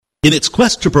In its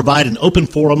quest to provide an open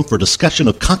forum for discussion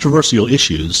of controversial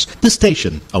issues, this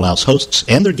station allows hosts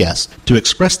and their guests to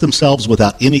express themselves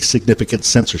without any significant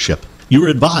censorship. You are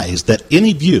advised that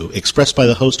any view expressed by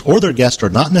the host or their guest are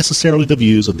not necessarily the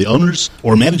views of the owners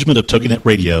or management of TogiNet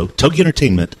Radio, Togi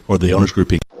Entertainment, or the Owners Group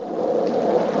Inc.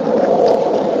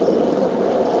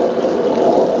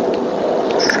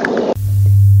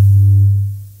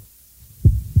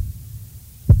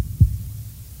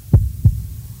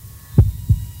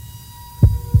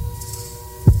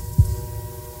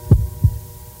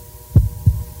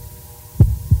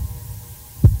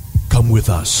 With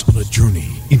us on a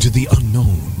journey into the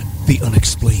unknown, the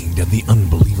unexplained, and the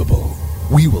unbelievable.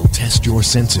 We will test your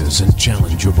senses and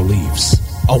challenge your beliefs.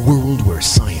 A world where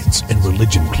science and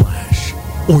religion clash.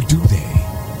 Or do they?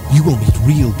 You will meet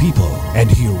real people and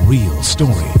hear real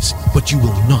stories, but you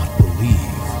will not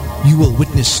believe. You will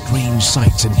witness strange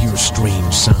sights and hear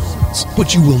strange sounds,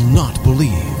 but you will not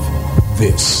believe.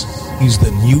 This is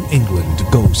the New England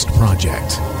Ghost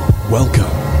Project.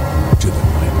 Welcome to the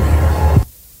nightmare.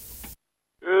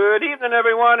 Good evening,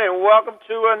 everyone, and welcome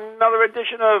to another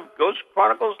edition of Ghost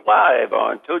Chronicles Live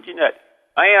on TogiNet.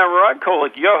 I am Ron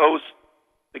Kolick, your host,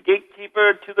 the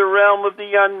gatekeeper to the realm of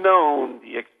the unknown,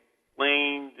 the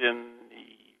explained, and the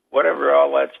whatever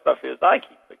all that stuff is. I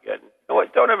keep forgetting. You know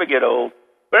what? Don't ever get old.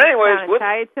 But anyways,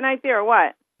 tired tonight there or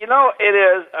what? You know, it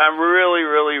is. I'm really,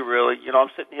 I'm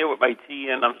sitting here with my tea,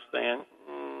 and I'm saying,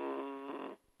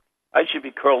 I should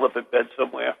be curled up in bed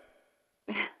somewhere.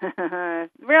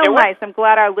 Real nice. I'm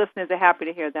glad our listeners are happy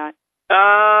to hear that.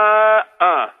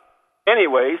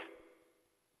 Anyways,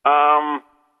 what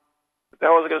the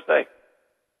hell was I going to say?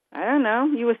 I don't know.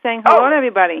 You were saying hello to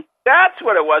everybody. That's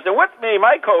what it was. And with me,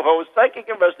 my co-host, psychic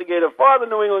investigator for the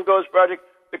New England Ghost Project,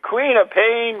 the Queen of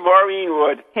Pain, Maureen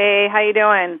Wood. Hey, how you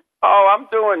doing? Oh, I'm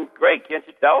doing great. Can't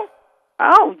you tell?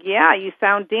 Oh, yeah. You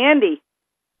sound dandy.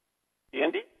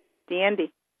 Dandy?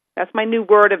 Dandy. That's my new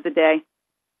word of the day.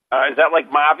 Is that like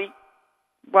Mavi?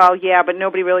 Well, yeah, but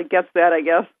nobody really gets that, I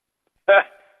guess. Yes.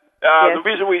 The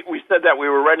reason we said that,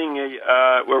 we're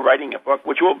writing a book,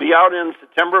 which will be out in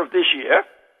September of this year,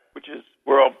 which is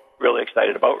we're all really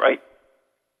excited about, right?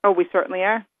 Oh, we certainly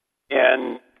are.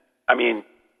 And, I mean,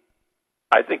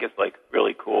 I think it's, like,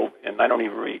 really cool, and I don't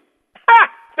even read.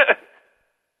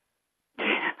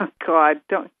 Oh, God.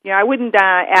 I wouldn't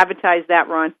advertise that,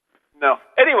 Ron. No.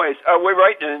 Anyways, we're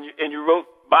writing, and you wrote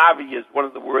Mavi is one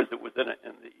of the words that was in it,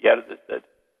 and the editor said,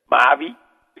 Mavi?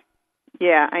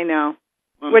 Yeah, I know.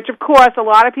 Which, of course, a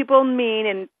lot of people mean,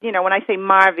 and, when I say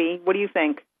Marvy, what do you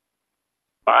think?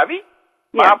 Marvy?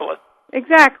 Yeah, marvelous.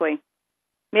 Exactly.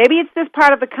 Maybe it's this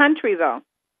part of the country, though.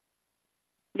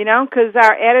 Because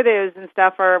our editors and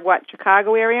stuff are,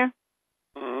 Chicago area?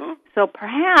 Mm-hmm. So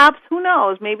perhaps, who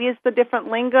knows, maybe it's the different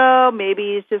lingo,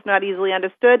 maybe it's just not easily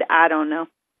understood. I don't know.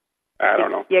 I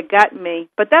don't know. You got me.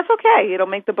 But that's okay. It'll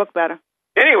make the book better.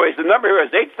 Anyways, the number here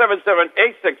is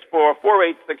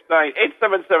 877-864-4869,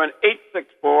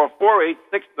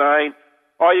 877-864-4869,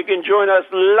 or you can join us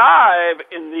live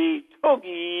in the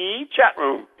Togi chat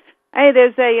room. Hey,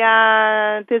 there's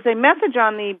a message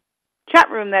on the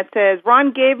chat room that says,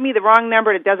 Ron gave me the wrong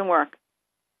number and it doesn't work.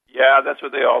 Yeah, that's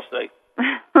what they all say.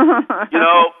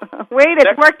 Wait,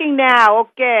 it's working now.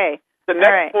 Okay. The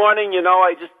next morning,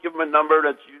 I just give them a number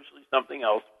that's usually something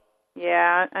else.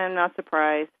 Yeah, I'm not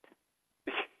surprised.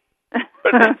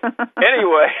 But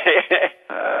anyway,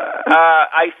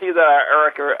 I see that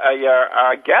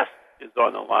our guest is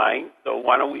on the line, so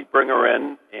why don't we bring her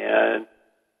in and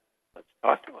let's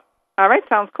talk to her. All right,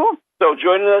 sounds cool. So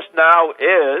joining us now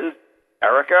is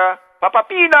Erica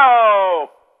Papapino.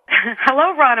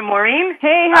 Hello, Ron and Maureen.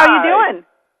 Hey, how you doing?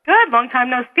 Good, long time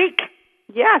no speak.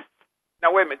 Yes.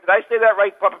 Now, wait a minute. Did I say that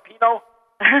right, Papapino?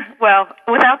 Well,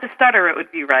 without the stutter, it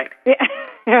would be right.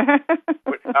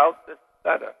 Without the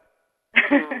stutter.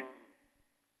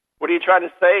 What are you trying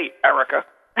to say, Erica?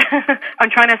 I'm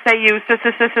trying to say you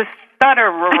stutter,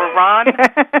 Ron.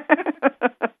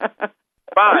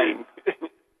 Fine.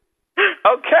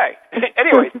 Okay.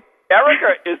 Anyways,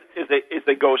 Erica is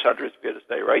a ghost hunter, it's fair to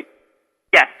say, right?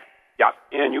 Yes. Yeah.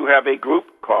 And you have a group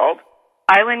called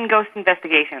Island Ghost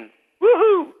Investigations.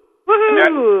 Woohoo!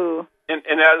 Woohoo! And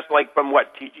that is like from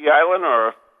what, TG Island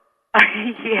or?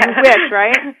 Yeah. You wish,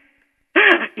 right?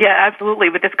 Yeah, absolutely.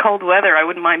 With this cold weather, I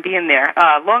wouldn't mind being there.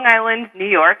 Long Island, New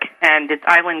York, and it's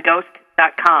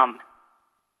islandghost.com.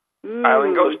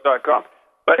 Islandghost.com.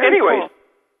 But very anyways, cool.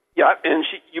 Yeah, and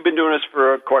you've been doing this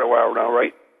for quite a while now,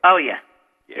 right? Oh, yeah.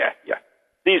 Yeah.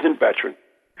 Seasoned veteran.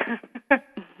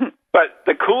 But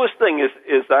the coolest thing is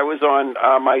I was on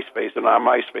MySpace, and our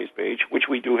MySpace page, which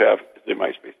we do have, is a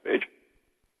MySpace page.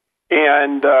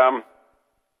 And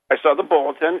I saw the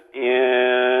bulletin,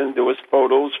 and there was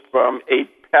photos from a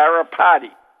para party.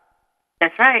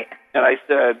 That's right. And I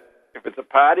said, if it's a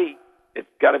party, it's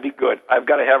got to be good. I've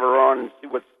got to have her on and see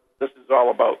what this is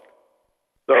all about.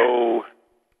 So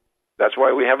that's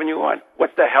why we're having you on.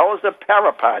 What the hell is a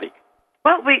para party?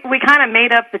 Well, we kind of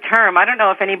made up the term. I don't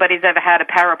know if anybody's ever had a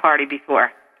para party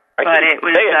before, but it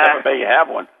was. Never may have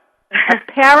one. A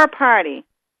para party.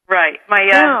 Right.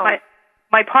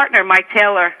 My partner, Mike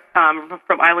Taylor,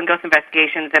 from Island Ghost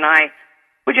Investigations, and I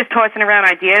were just tossing around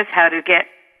ideas how to get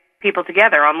people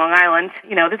together on Long Island.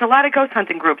 You know, there's a lot of ghost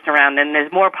hunting groups around, and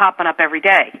there's more popping up every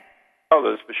day. Oh,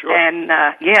 that's for sure. And,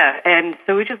 and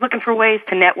so we're just looking for ways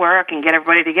to network and get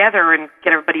everybody together and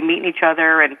get everybody meeting each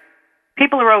other. And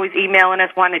people are always emailing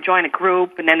us wanting to join a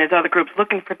group, and then there's other groups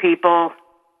looking for people.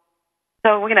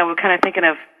 So, you know, we're kind of thinking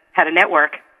of how to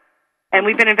network. And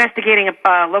we've been investigating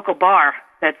a local bar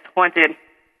that's haunted.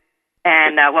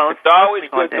 And, it's always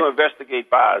good to investigate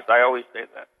bars. I always say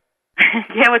that.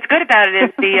 Yeah, what's good about it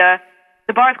is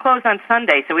the bar's closed on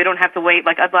Sunday, so we don't have to wait.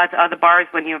 Like lots of other bars,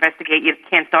 when you investigate, you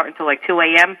can't start until like 2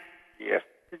 a.m. Yes.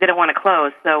 Because they don't want to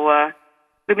close. So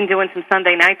we've been doing some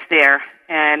Sunday nights there,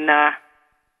 and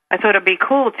I thought it'd be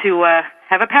cool to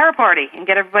have a para party and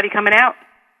get everybody coming out.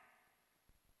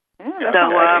 Yeah, so,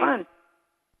 fun.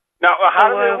 Now, how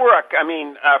did it work? I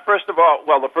mean, first of all,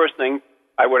 the first thing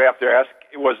I would have to ask,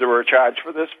 was there a charge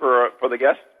for this for the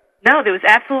guests? No, there was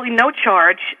absolutely no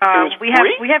charge. It was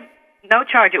free? We have no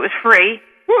charge. It was free.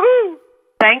 Woohoo!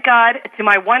 Thank God to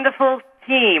my wonderful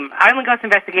team. Island Ghost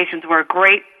Investigations were a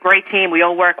great, great team. We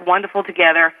all work wonderful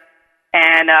together,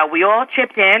 and we all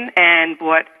chipped in and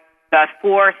bought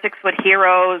 4 6-foot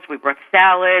heroes. We brought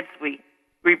salads. We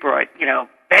brought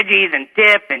veggies and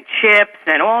dip and chips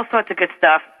and all sorts of good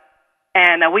stuff.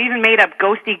 And we even made up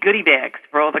ghosty goodie bags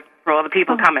for all the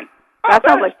people coming. That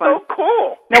sounds like fun. So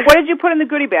cool. Now, what did you put in the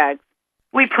goodie bags?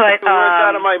 We put the words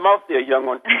out of my mouth there, young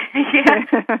one. Yeah.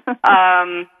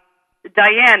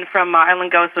 Diane from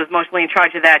Island Ghost was mostly in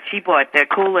charge of that. She bought the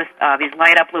coolest these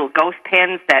light up little ghost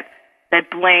pins that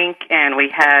blink, and we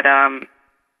had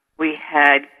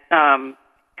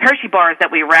Hershey bars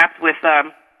that we wrapped with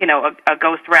a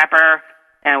ghost wrapper,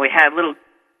 and we had little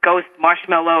ghost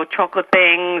marshmallow chocolate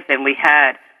things, and we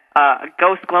had a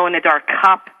ghost glow in the dark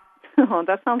cup. Oh,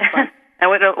 that sounds fun. And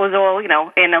it was all,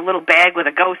 in a little bag with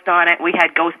a ghost on it. We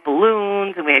had ghost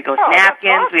balloons, and we had ghost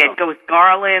napkins. Awesome. We had ghost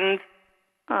garlands.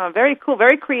 Oh, very cool,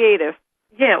 very creative.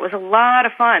 Yeah, it was a lot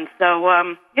of fun. So,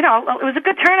 it was a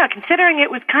good turnout, considering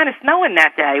it was kind of snowing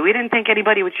that day. We didn't think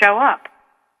anybody would show up.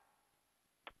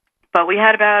 But we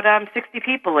had about 60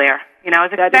 people there. I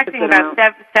was expecting about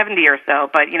 70 or so,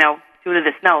 but, due to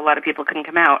the snow, a lot of people couldn't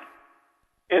come out.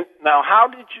 And now, how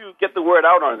did you get the word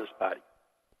out on this party?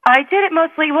 I did it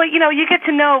mostly, you get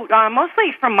to know,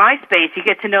 mostly from MySpace, you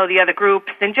get to know the other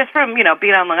groups, and just from, being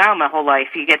on Long Island my whole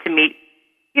life, you get to meet,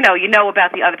 you know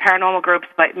about the other paranormal groups,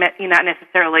 but you not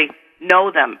necessarily know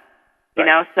them,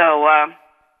 Right. so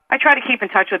I try to keep in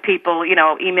touch with people,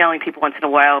 emailing people once in a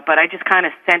while, but I just kind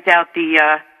of sent out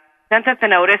the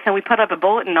notice, and we put up a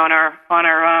bulletin on our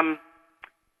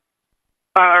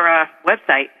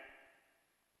website.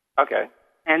 Okay.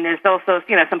 And there's also,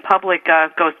 some public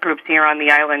ghost groups here on the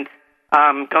island,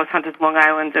 Ghost Hunters Long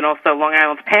Island and also Long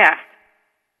Island's Past.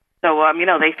 So,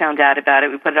 they found out about it.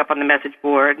 We put it up on the message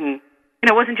board. And,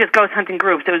 it wasn't just ghost hunting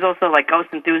groups. It was also, like, ghost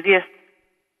enthusiasts.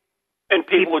 And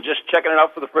people were just checking it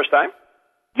out for the first time?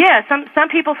 Yeah, some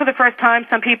people for the first time.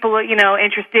 Some people,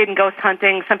 interested in ghost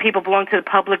hunting. Some people belong to the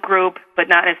public group, but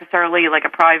not necessarily like a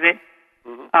private,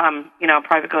 a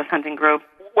private ghost hunting group.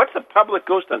 What's a public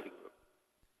ghost hunting group?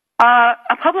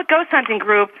 A public ghost hunting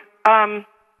group. I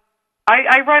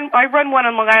run one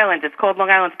on Long Island. It's called Long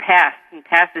Island's Past, and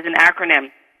Past is an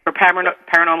acronym for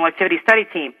Paranormal Activity Study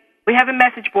Team. We have a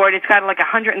message board. It's got like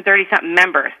 130-something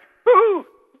members. Woo-hoo.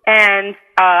 And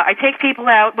I take people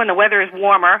out when the weather is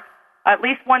warmer, at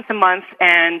least once a month,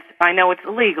 and I know it's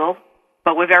illegal,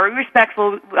 but we're very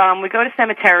respectful. We go to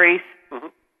cemeteries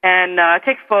and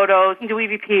take photos and do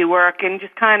EVP work and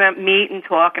just kind of meet and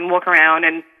talk and walk around,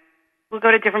 and we'll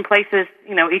go to different places,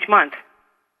 each month.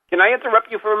 Can I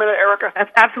interrupt you for a minute, Erica?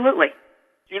 Absolutely.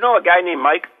 Do you know a guy named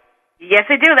Mike? Yes,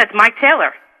 I do. That's Mike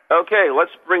Taylor. Okay,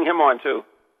 let's bring him on, too.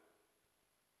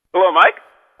 Hello, Mike.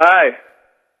 Hi.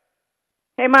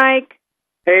 Hey, Mike.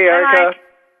 Hey, Erica. Hi, Mike.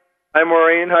 Hi,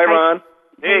 Maureen. Hi, Ron.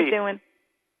 How you doing?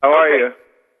 How are you?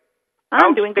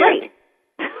 I'm doing great.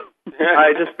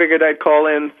 I just figured I'd call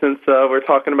in since we're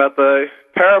talking about the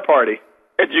para party.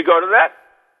 Did you go to that?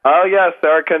 Oh, yes.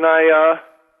 Erica and I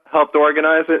helped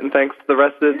organize it, and thanks to the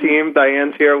rest of the team.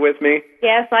 Diane's here with me.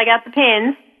 Yes, I got the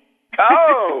pins.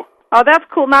 Oh, Oh, that's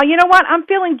cool. Now, you know what? I'm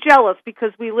feeling jealous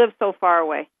because we live so far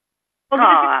away.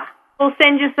 We'll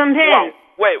send you some pins.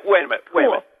 Wait a minute.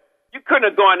 You couldn't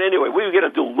have gone anyway. We were going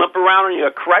to do limp around on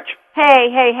your crutch? Hey.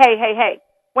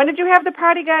 When did you have the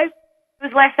party, guys? It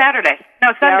was last Saturday.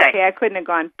 No, Sunday. Yeah, okay, I couldn't have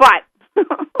gone. But I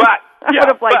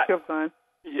would have liked to have gone.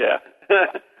 Yeah.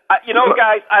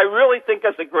 Guys, I really think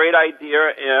that's a great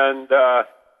idea. And,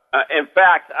 in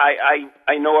fact,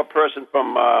 I know a person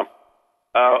from a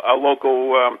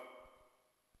local,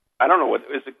 I don't know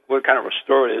what kind of a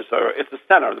store it is. It's a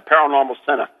center, the Paranormal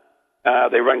Center.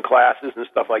 They run classes and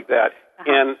stuff like that.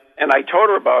 Uh-huh. And I told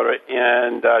her about it,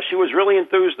 and she was really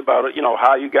enthused about it,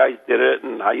 how you guys did it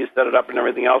and how you set it up and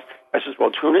everything else. I said,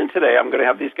 well, tune in today. I'm going to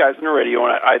have these guys on the radio,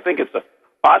 and I think it's an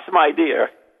awesome idea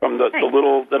from the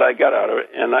little that I got out of it.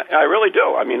 And I really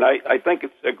do. I mean, I think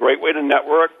it's a great way to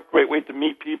network, a great way to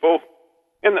meet people,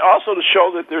 and also to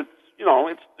show that there's,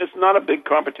 it's not a big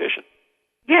competition.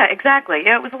 Yeah, exactly.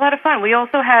 Yeah, it was a lot of fun. We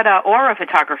also had aura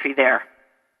photography there.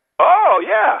 Oh,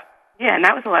 yeah. Yeah, and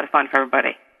that was a lot of fun for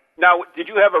everybody. Now, did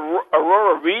you have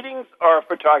aurora readings or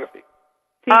photography?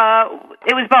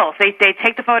 It was both. They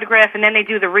take the photograph and then they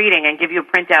do the reading and give you a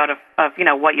printout of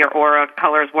what your aura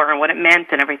colors were and what it meant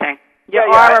and everything. Your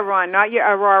aura, Ron, not your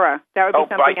aurora. That would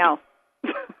be something else.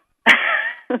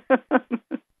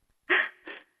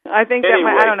 I think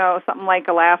that I don't know, something like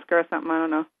Alaska or something. I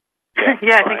don't know.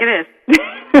 Yeah, I think it is.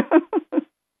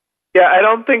 Yeah, I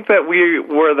don't think that we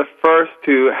were the first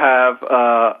to have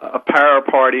a para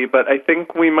party, but I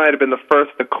think we might have been the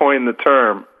first to coin the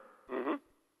term.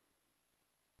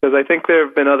 Because I think there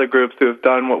have been other groups who have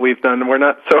done what we've done. We're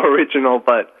not so original,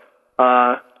 but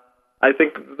I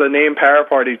think the name Para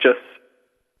Party just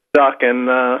stuck, and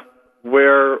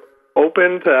we're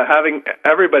open to having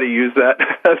everybody use that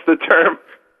as the term.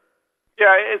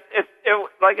 Yeah, it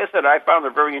like I said, I found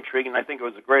it very intriguing. I think it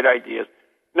was a great idea.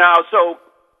 Now, so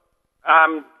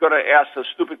I'm going to ask a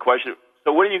stupid question.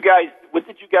 So what did you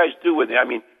guys do with it? I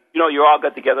mean, you all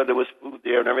got together, there was food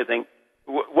there and everything.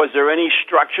 Was there any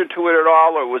structure to it at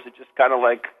all, or was it just kind of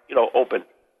like, open?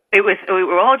 We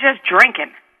were all just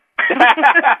drinking.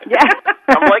 Yeah.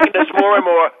 I'm liking this more and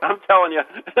more, I'm telling you.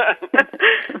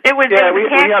 It was. Yeah, we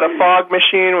had a fog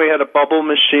machine, we had a bubble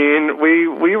machine.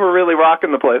 We were really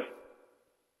rocking the place.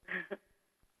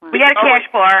 We had a cash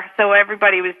bar, so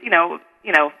everybody was,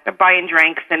 buying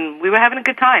drinks, and we were having a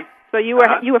good time. So you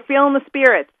were feeling the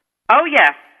spirits. Oh,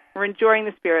 yes. We're enjoying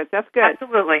the spirits. That's good.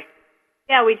 Absolutely.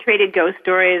 Yeah, we traded ghost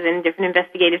stories and different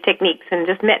investigative techniques and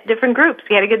just met different groups.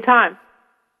 We had a good time.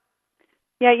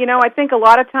 Yeah, I think a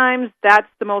lot of times that's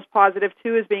the most positive,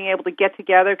 too, is being able to get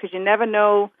together, because you never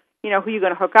know, who you're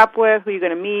going to hook up with, who you're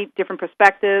going to meet, different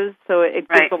perspectives, so it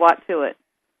gives a lot to it.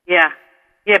 Yeah.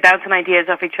 Yeah, bouncing ideas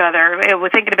off each other.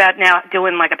 We're thinking about now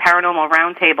doing like a paranormal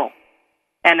roundtable,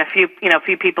 and a few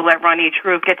people that run each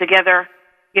group get together,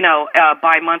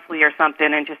 bi-monthly or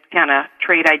something, and just kind of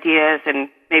trade ideas and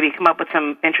maybe come up with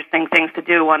some interesting things to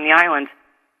do on the island.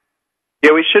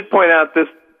 Yeah, we should point out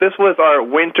this was our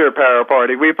winter para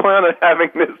party. We plan on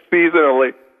having this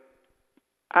seasonally.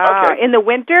 Okay. In the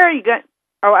winter,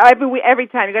 every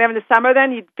time you're gonna have in the summer.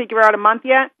 Then you figure out a month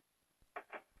yet?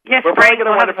 Yes, we're probably going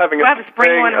to wind up having a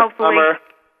spring one, hopefully. Summer.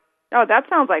 Oh, that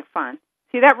sounds like fun.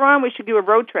 See that, Ron? We should do a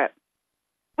road trip.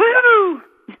 Woo!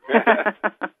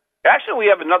 Actually, we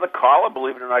have another caller,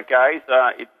 believe it or not, guys.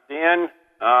 It's Dan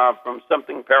from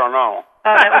Something Paranormal.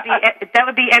 That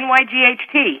would be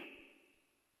NYGHT.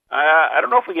 I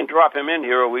don't know if we can drop him in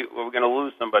here, or we're going to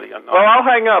lose somebody. Well, I'll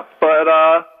hang up, but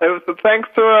thanks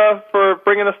for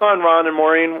bringing us on, Ron and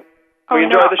Maureen. We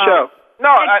enjoyed the show.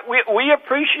 No, we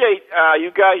appreciate you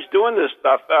guys doing this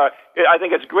stuff. I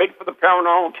think it's great for the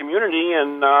paranormal community,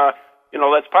 and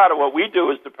that's part of what we do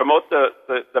is to promote the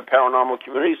paranormal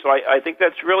community. So I think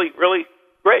that's really, really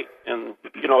great. And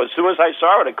as soon as I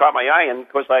saw it caught my eye. And of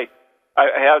course, I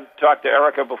had talked to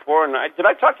Erica before. And did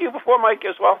I talk to you before, Mike,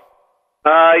 as well?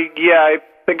 Yeah, I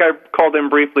think I called in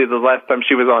briefly the last time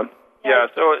she was on. Yeah.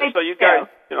 So you guys,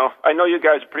 I know you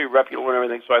guys are pretty reputable and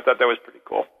everything. So I thought that was pretty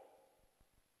cool.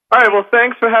 All right, well,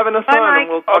 thanks for having us on. Mike. And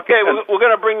we'll talk again. We're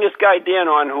going to bring this guy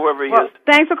Dan on, whoever he is.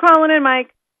 Thanks for calling in,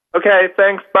 Mike. Okay,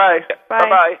 thanks. Bye. Bye.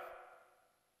 Bye-bye.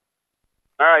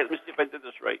 All right, let me see if I did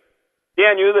this right.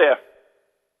 Dan, you there?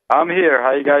 I'm here.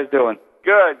 How you guys doing?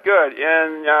 Good.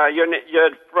 And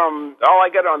you're from, all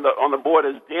I got on the board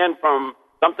is Dan from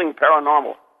Something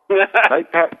Paranormal.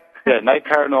 Night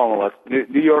Paranormal. That's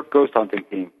New York ghost hunting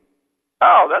team.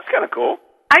 Oh, that's kind of cool.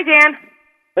 Hi, Dan.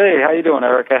 Hey, how you doing,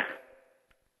 Erica?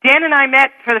 Dan and I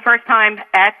met for the first time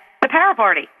at the Para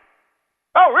Party.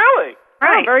 Oh, really?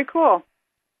 Right. Oh, very cool.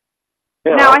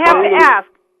 Yeah, now, I have to ask,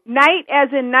 night as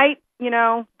in night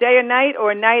day or night,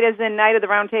 or night as in night of the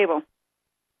round table?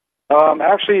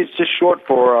 Actually, it's just short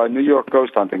for New York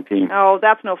Ghost Hunting Team. Oh,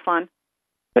 that's no fun.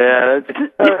 Yeah,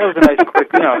 that was a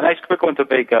nice quick one to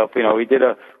make up. We did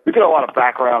a lot of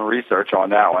background research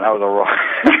on that one. That was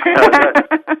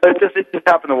it just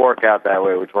happened to work out that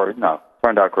way, which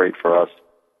turned out great for us.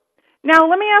 Now,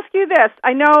 let me ask you this.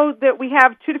 I know that we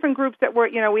have two different groups that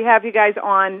we have you guys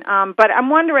on, but I'm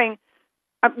wondering,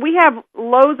 we have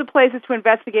loads of places to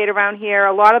investigate around here.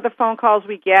 A lot of the phone calls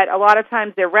we get, a lot of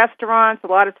times they're restaurants, a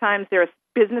lot of times they're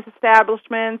business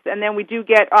establishments, and then we do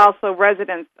get also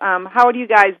residents. How do you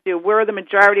guys do? Where are the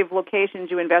majority of locations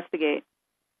you investigate?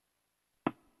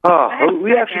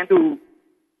 We actually do.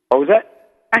 What was that?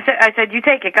 I said you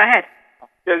take it. Go ahead.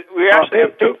 Yeah, we actually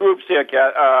have two groups here,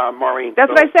 Maureen. That's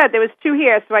what I said. There was two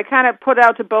here, so I kind of put it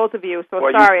out to both of you. So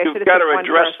sorry, I should have said one.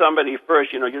 You've got to address somebody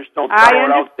first. You just don't throw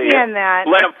it out there. I understand that.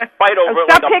 Let them fight over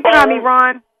it. Stop picking on me,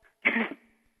 Ron.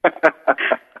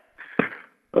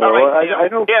 All right, I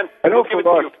know. Dan, I know for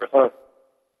us.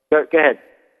 Go ahead.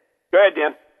 Go ahead,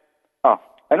 Dan.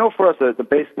 I know for us that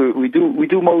basically we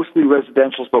do mostly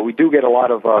residentials, but we do get a lot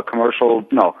of commercial,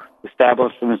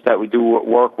 establishments that we do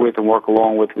work with and work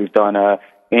along with. We've done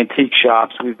antique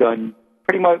shops. We've done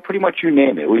pretty much you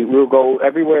name it. We'll go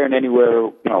everywhere and anywhere,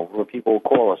 where people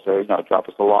call us or drop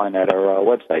us a line at our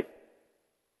website.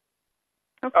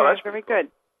 Okay, that's very good.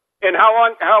 And how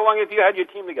long have you had your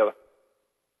team together?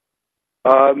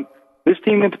 This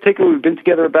team in particular, we've been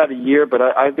together about a year, but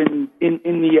I've been in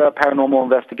the paranormal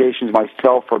investigations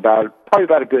myself for probably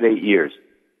about a good 8 years.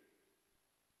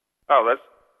 Oh, that's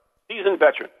seasoned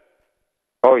veteran.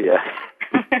 Oh, yeah.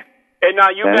 And now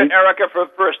you met Erica for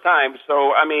the first time,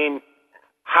 so,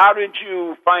 how did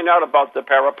you find out about the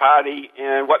Para Party,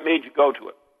 and what made you go to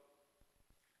it?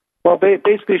 Well,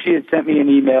 basically, she had sent me an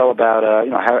email about,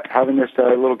 having this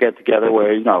little get-together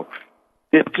where,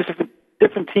 just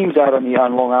different teams out on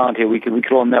Long Island here. We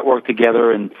could all network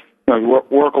together and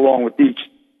work along with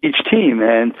each team,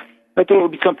 and I thought it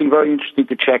would be something very interesting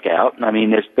to check out.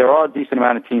 There are a decent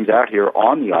amount of teams out here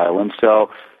on the island, so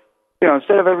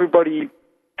instead of everybody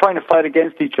trying to fight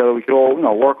against each other, we could all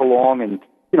work along and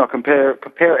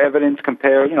compare evidence,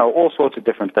 compare all sorts of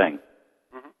different things.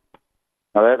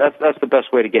 Mm-hmm. That's the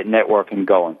best way to get networking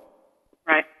going.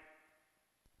 Right.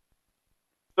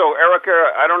 So, Erica,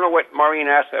 I don't know what Maureen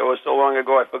asked. It was so long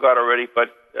ago I forgot already, but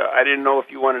I didn't know if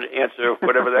you wanted to answer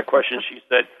whatever that question she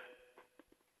said.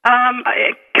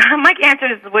 My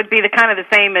answers would be the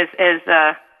same as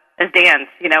Dan's.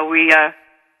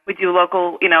 We do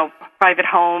local, private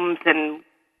homes, and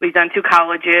we've done 2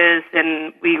 colleges,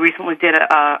 and we recently did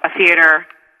a theater.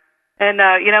 And,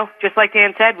 just like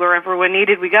Dan said, wherever we're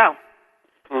needed, we go.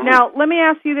 Mm-hmm. Now, let me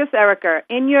ask you this, Erica.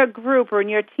 In your group or in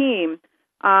your team,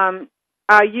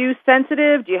 are you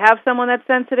sensitive? Do you have someone that's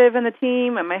sensitive in the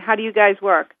team? How do you guys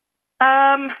work?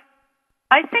 I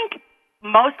think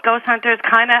most ghost hunters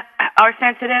kind of are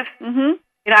sensitive. Mm-hmm.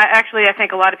 I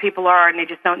think a lot of people are, and they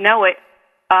just don't know it.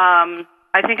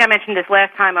 I think I mentioned this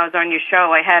last time I was on your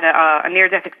show. I had a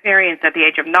near-death experience at the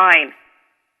age of 9,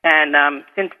 and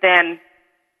since then,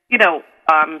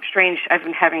 I've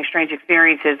been having strange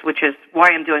experiences, which is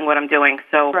why I'm doing what I'm doing.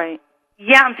 So, right.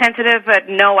 Yeah, I'm sensitive, but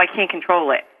no, I can't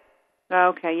control it.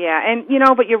 Okay, yeah. And,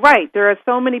 but you're right. There are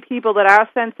so many people that are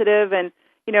sensitive and,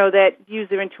 that use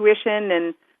their intuition,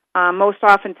 and most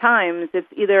oftentimes it's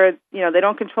either, they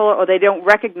don't control it or they don't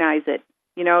recognize it,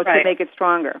 to make it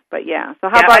stronger. But, yeah. So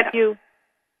how about you?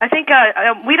 I think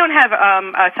we don't have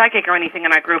a psychic or anything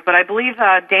in our group, but I believe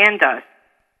Dan does.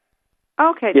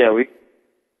 Okay.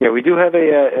 Yeah, we do have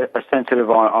a sensitive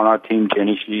on our team,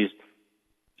 Jenny. She's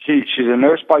a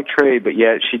nurse by trade, but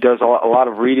yet she does a lot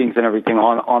of readings and everything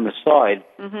on the side.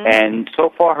 Mm-hmm. And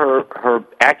so far, her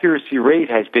accuracy rate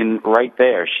has been right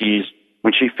there.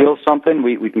 When she feels something,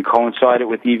 we can coincide it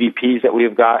with EVPs that we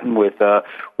have gotten without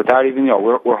even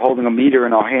we're holding a meter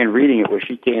in our hand reading it where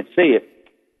she can't see it.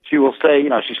 She will say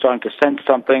she's starting to sense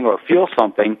something or feel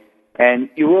something, and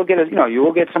you will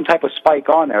get some type of spike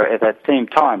on there at that same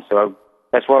time. So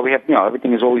that's why we have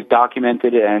everything is always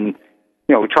documented, and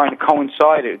we're trying to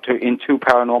coincide it into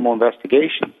paranormal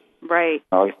investigation. Right.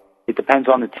 It depends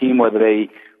on the team whether they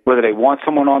want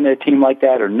someone on their team like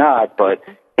that or not. But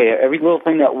hey, every little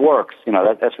thing that works,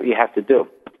 that's what you have to do.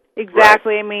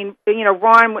 Exactly. Right.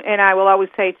 Ron and I will always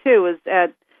say too is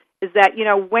that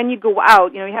when you go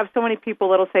out, you have so many people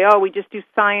that'll say, "Oh, we just do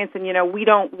science," and we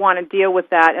don't want to deal with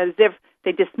that, as if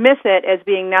they dismiss it as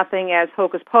being nothing as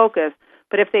hocus pocus.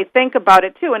 But if they think about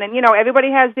it too, and then,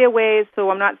 everybody has their ways, so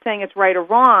I'm not saying it's right or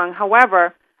wrong.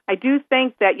 However, I do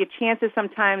think that your chances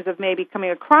sometimes of maybe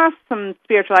coming across some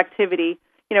spiritual activity,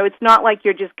 it's not like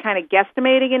you're just kind of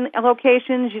guesstimating in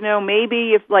locations.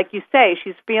 Maybe if, like you say,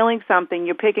 she's feeling something,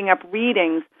 you're picking up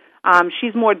readings,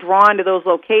 she's more drawn to those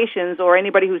locations, or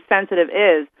anybody who's sensitive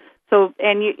is. So,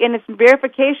 and it's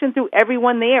verification through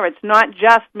everyone there. It's not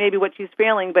just maybe what she's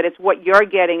feeling, but it's what you're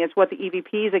getting. It's what the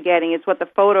EVPs are getting. It's what the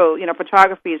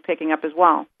photography is picking up as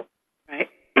well. Right.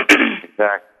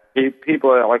 Exactly.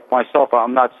 People like myself,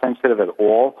 I'm not sensitive at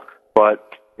all, but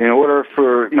in order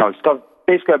for, stuff,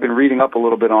 basically I've been reading up a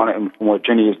little bit on it, and from what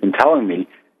Jenny has been telling me,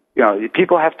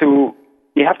 people have to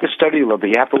study a little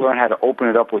bit. You have to learn how to open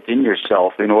it up within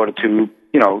yourself in order to,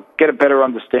 get a better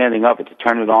understanding of it, to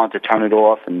turn it on, to turn it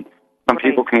off, and some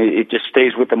people it just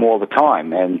stays with them all the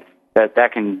time, and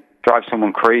that can drive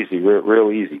someone crazy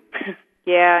real easy.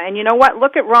 Yeah, and you know what?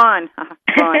 Look at Ron.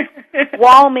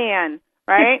 Wall man,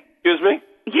 right? Excuse me?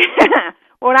 Yeah.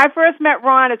 When I first met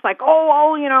Ron, it's like,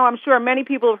 I'm sure many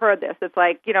people have heard this. It's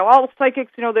like, all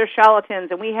psychics, they're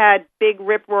charlatans, and we had big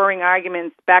rip-roaring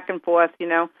arguments back and forth,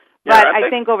 But I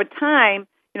think over time,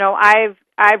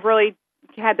 I've really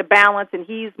had the balance, and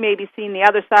he's maybe seen the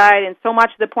other side, and so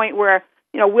much to the point where,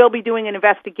 we'll be doing an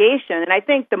investigation. And I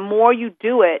think the more you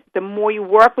do it, the more you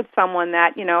work with someone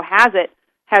that,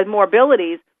 has more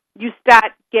abilities, you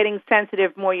start getting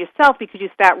sensitive more yourself because you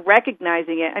start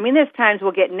recognizing it. I mean, there's times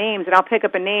we'll get names, and I'll pick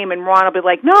up a name, and Ron will be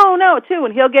like, no, too,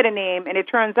 and he'll get a name, and it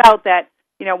turns out that,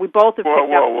 we both have picked up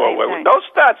the same thing. Don't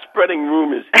start spreading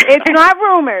rumors. It's not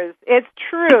rumors. It's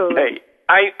true. Hey,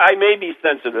 I may be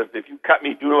sensitive. If you cut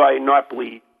me, do I not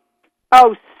bleed?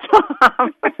 Oh,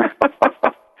 stop.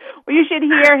 Well, you should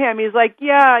hear him. He's like,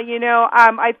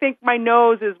 I think my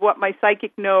nose is what my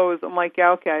psychic knows. I'm like,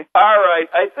 yeah, okay. All right.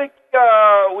 I think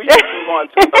we should move on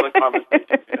to another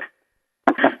conversation.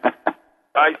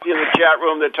 I see in the chat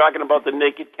room they're talking about the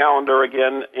naked calendar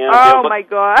again. And my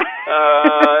God.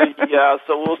 Yeah,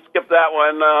 so we'll skip that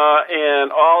one.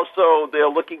 And also they're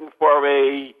looking for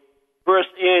a first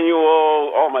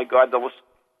annual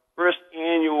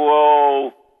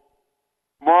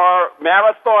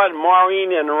Marathon,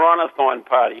 Maureen, and Ronathon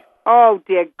party. Oh,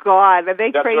 dear God. Are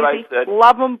they That's crazy? What I said.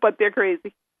 Love them, but they're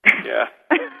crazy. Yeah.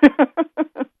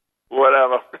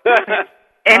 Whatever.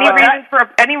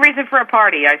 Any reason for a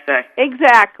party, I say.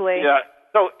 Exactly. Yeah.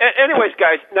 So, anyways,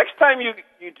 guys, next time you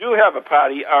do have a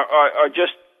party, or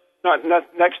just, not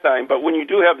next time, but when you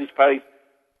do have these parties,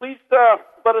 please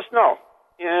let us know.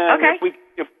 And okay.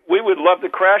 If we would love to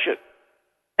crash it.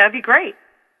 That'd be great.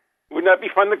 Wouldn't that be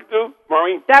fun to do,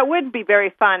 Maureen? That would be very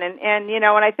fun. And and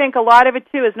I think a lot of it,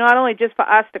 too, is not only just for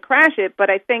us to crash it, but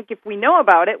I think if we know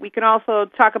about it, we can also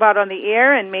talk about it on the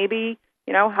air and maybe,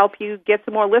 help you get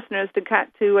some more listeners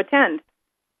to attend.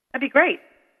 That'd be great.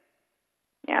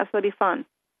 Yeah, so it'd be fun.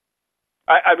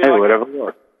 Whatever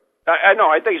works. I know.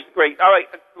 I think it's great. All right.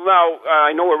 Now,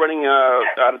 I know we're running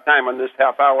out of time on this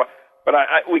half hour, but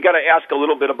we got to ask a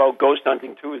little bit about ghost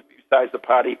hunting, too, besides the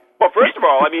party. Well, first of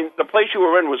all, the place you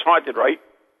were in was haunted, right?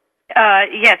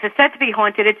 Yes, it's said to be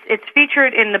haunted. It's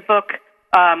featured in the book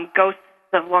Ghosts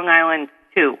of Long Island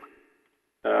 2.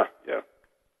 Yeah.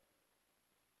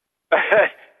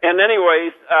 And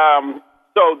anyways,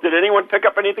 so did anyone pick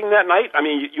up anything that night? I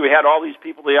mean, you had all these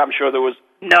people there. I'm sure there was...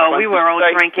 No, we were all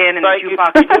drinking, and the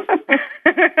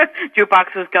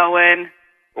jukebox was going.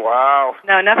 Wow.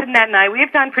 No, nothing that night. We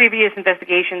have done previous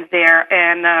investigations there,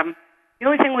 and the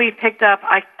only thing we picked up,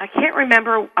 I can't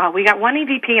remember. We got one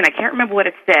EVP, and I can't remember what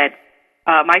it said.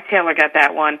 Mike Taylor got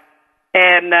that one.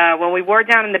 And when we were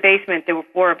down in the basement, there were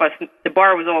 4 of us. The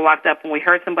bar was all locked up, and we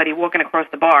heard somebody walking across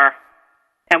the bar.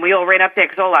 And we all ran up there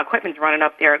because all our equipment's running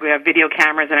up there. We have video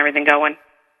cameras and everything going.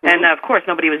 Mm-hmm. And, of course,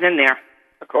 nobody was in there.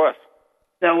 Of course.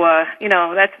 So,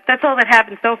 that's all that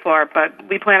happened so far, but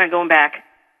we plan on going back.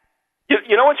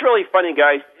 You know what's really funny,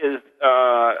 guys, is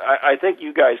I think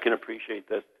you guys can appreciate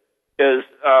this, is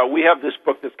we have this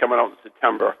book that's coming out in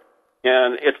September.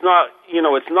 And it's not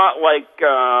like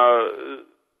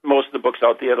most of the books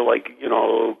out there, like,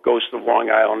 Ghosts of Long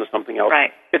Island or something else.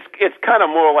 Right. It's kind of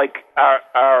more like our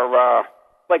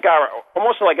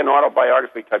almost like an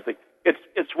autobiography type thing. It's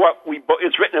it's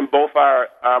written in both our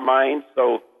minds,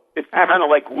 so it's kind of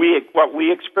like what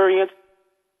we experienced.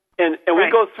 And we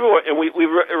go through it, and we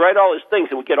write all these things,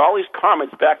 and we get all these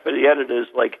comments back for the editors,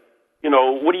 like,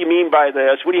 what do you mean by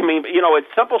this? What do you mean?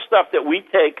 It's simple stuff that we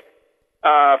take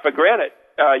for granted.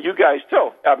 You guys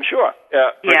too, I'm sure,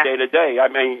 for day to day.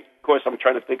 I mean, of course, I'm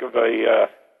trying to think of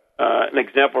an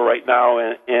example right now,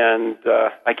 and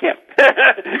I can't.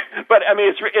 But I mean,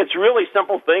 it's really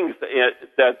simple things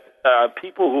that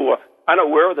people who are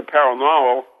unaware of the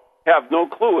paranormal have no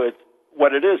clue.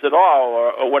 what it is at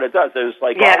all or what it does. It's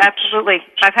like absolutely.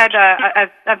 I've had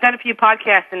I've done a few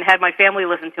podcasts and had my family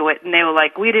listen to it, and they were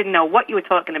like, "We didn't know what you were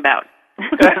talking about." EMF,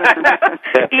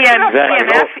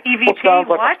 EVP, sounds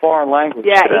like what? a foreign language.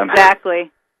 Yeah,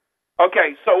 exactly.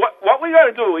 Okay, so what we got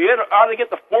to do? We ought to get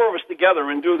the four of us together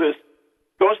and do this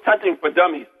ghost hunting for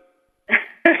dummies.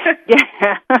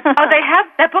 Yeah. Oh, they have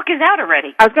that book is out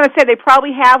already. I was going to say they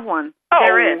probably have one.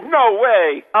 There is. No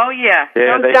way. Oh yeah.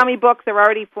 Those dummy books are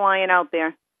already flying out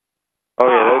there. Oh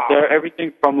yeah, they're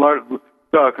everything from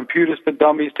computers for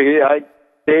dummies to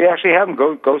they actually have them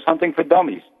ghost hunting for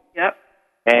dummies. Yep.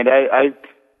 And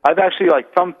I've actually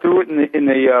thumbed through it in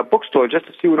the bookstore just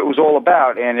to see what it was all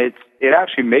about, and it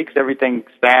actually makes everything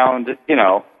sound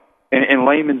in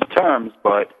layman's terms,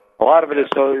 but a lot of it is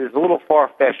a little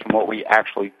far-fetched from what we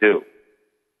actually do.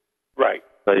 Right.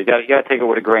 So you got to take it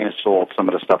with a grain of salt, some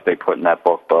of the stuff they put in that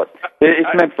book, but it's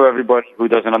meant for everybody who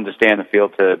doesn't understand the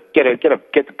field to get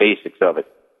the basics of it.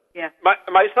 Yeah.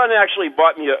 My son actually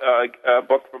bought me a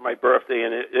book for my birthday,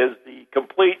 and it is The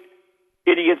Complete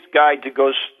Idiot's Guide to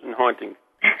Ghost and Haunting.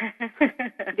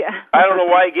 Yeah. I don't know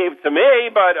why he gave it to me,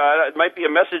 but it might be a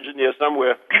message in there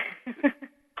somewhere.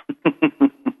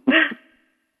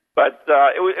 But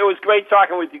it was great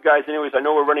talking with you guys. Anyways, I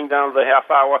know we're running down to the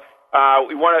half hour.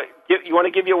 You want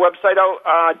to give your website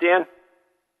out, Dan?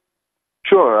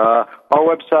 Sure. Our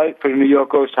website for the New York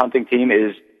Ghost Hunting Team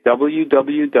is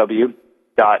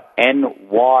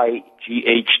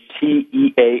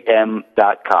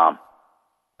www.nyghteam.com.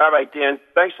 All right, Dan.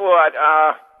 Thanks a lot.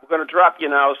 We're going to drop you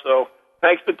now, so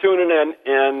thanks for tuning in,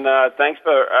 and thanks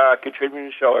for contributing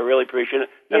to the show. I really appreciate it.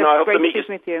 Yeah, and I hope great to meet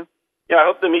speaking with you. Yeah, I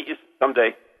hope to meet you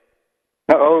someday.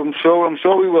 Oh, I'm sure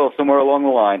we will somewhere along the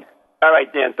line. All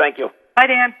right, Dan. Thank you. Bye,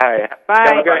 Dan. All right. Bye.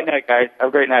 Have a great night, guys. Have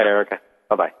a great night, Erica.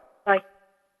 Bye-bye. Bye.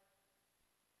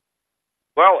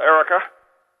 Well, Erica.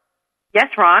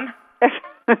 Yes, Ron.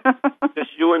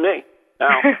 Just you and me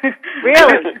now.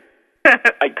 Really?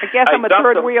 I guess I'm a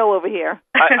third wheel over here.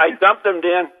 I dumped him,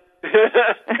 Dan.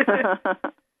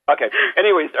 Okay.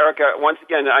 Anyways, Erica, once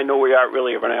again, I know we are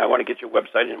really running. I want to get your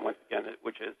website in once again,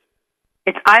 which is?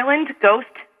 It's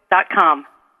islandghost.com.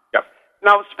 Yep.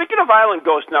 Now, speaking of Island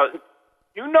Ghost,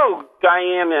 you know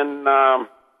Diane and, oh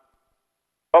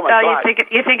my God.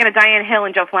 You're thinking of Diane Hill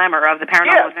and Joe Flammer of the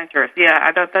Paranormal Adventures. Yeah,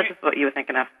 I thought that's just what you were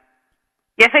thinking of.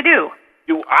 Yes, I do.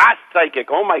 You are psychic.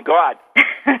 Oh, my God.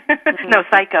 No,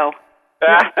 psycho.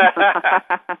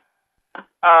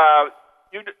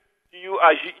 You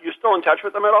still in touch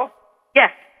with them at all?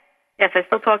 Yes. Yes, I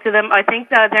still talk to them. I think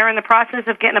they're in the process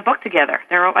of getting a book together.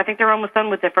 I think they're almost done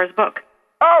with their first book.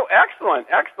 Oh, excellent.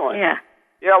 Yeah.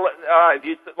 Yeah, if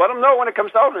you let them know when it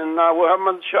comes out, and we'll have them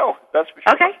on the show. That's for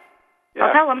sure. Okay. Yeah.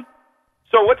 I'll tell them.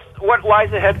 So what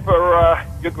lies ahead for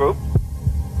your group?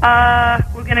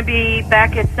 We're going to be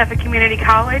back at Suffolk Community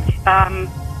College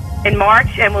in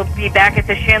March, and we'll be back at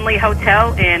the Shanley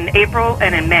Hotel in April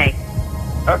and in May.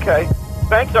 Okay.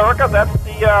 Thanks, Erica. That's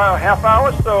the half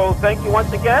hour, so thank you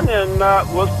once again, and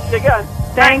we'll see you again.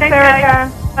 Thanks, Erica.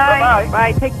 Bye. Bye.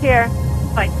 Bye. Take care.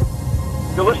 Bye.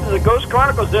 You're listening to Ghost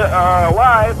Chronicles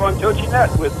live on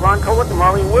TogiNet with Ron Kolick and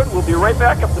Maureen Wood. We'll be right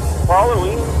back after the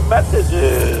following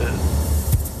messages.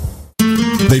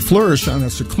 They flourish on a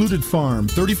secluded farm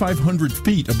 3,500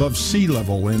 feet above sea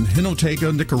level in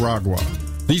Jinotega, Nicaragua.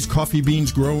 These coffee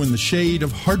beans grow in the shade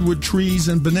of hardwood trees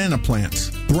and banana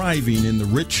plants, thriving in the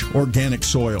rich organic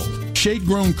soil.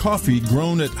 Shade-grown coffee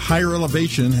grown at higher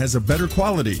elevation has a better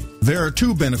quality. There are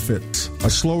two benefits: a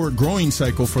slower growing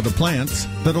cycle for the plants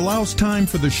that allows time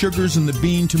for the sugars in the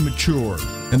bean to mature,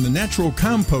 and the natural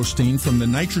composting from the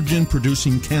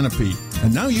nitrogen-producing canopy.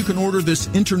 And now you can order this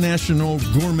international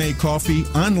gourmet coffee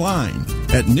online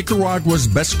at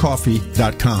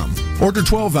nicaraguasbestcoffee.com. Order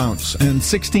 12-ounce and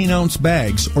 16-ounce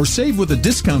bags or save with a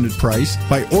discounted price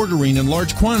by ordering in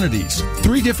large quantities.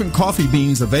 3 different coffee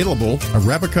beans available: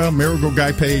 Arabica, Marigold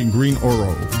Gaipe, and Green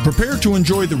Oro. Prepare to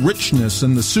enjoy the richness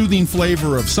and the soothing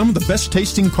flavor of some of the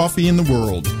best-tasting coffee in the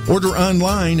world. Order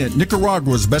online at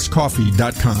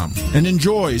nicaraguasbestcoffee.com and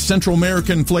enjoy Central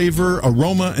American flavor,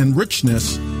 aroma, and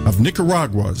richness of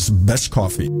Nicaragua's best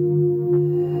coffee.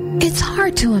 It's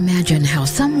hard to imagine how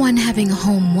someone having a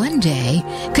home one day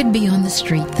could be on the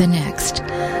street the next.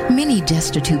 Many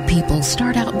destitute people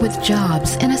start out with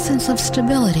jobs and a sense of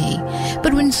stability,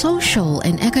 but when social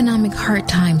and economic hard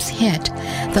times hit,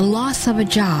 the loss of a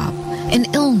job, an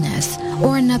illness,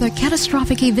 or another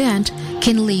catastrophic event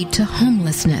can lead to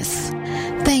homelessness.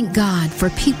 Thank God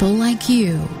for people like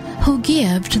you who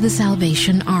give to the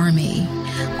Salvation Army.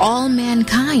 All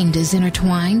mankind is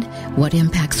intertwined. What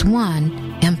impacts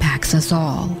one impacts us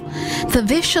all. The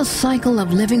vicious cycle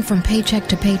of living from paycheck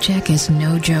to paycheck is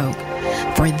no joke,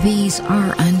 for these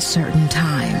are uncertain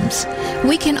times.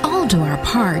 We can all do our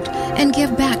part and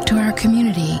give back to our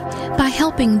community by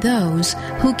helping those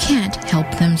who can't help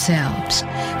themselves.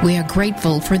 We are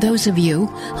grateful for those of you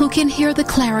who can hear the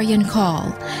clarion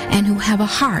call and who have a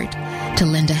heart to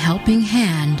lend a helping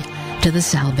hand to the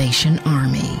Salvation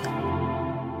Army.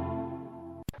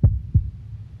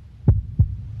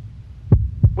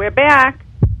 We're back.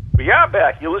 We are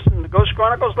back. You're listening to Ghost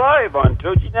Chronicles Live on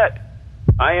TogiNet.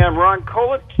 I am Ron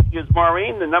Kolick. Here's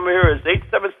Maureen. The number here is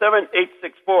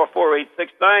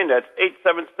 877-864-4869. That's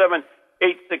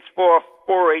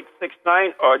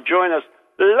 877-864-4869. Or join us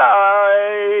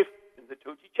live in the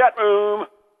Togi chat room.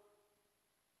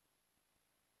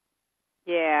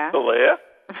 Yeah. Still there?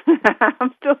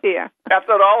 I'm still here.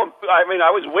 After all, I mean,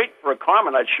 I was waiting for a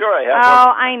comment. I'm sure I had one.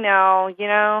 Oh, I know. You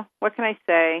know, what can I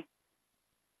say?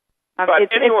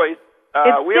 But anyways,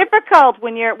 it's difficult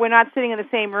when we're not sitting in the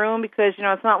same room because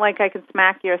it's not like I can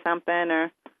smack you or something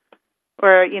or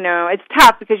it's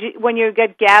tough because when you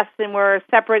get guests and we're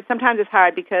separate, sometimes it's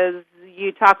hard because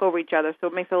you talk over each other, so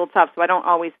it makes it a little tough. So I don't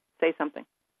always say something.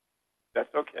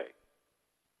 That's okay.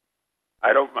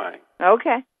 I don't mind.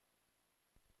 Okay.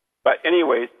 But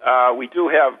anyways, we do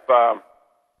have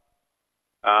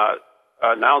an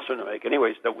announcement to make.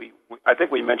 Anyways, that I think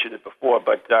we mentioned it before,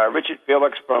 but Richard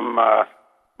Felix from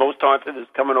Most Haunted is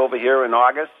coming over here in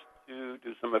August to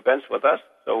do some events with us.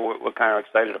 So we're kind of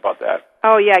excited about that.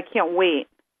 Oh yeah, I can't wait.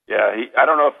 Yeah, I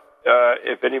don't know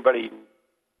if anybody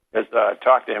has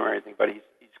talked to him or anything, but he's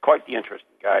quite the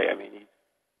interesting guy. I mean,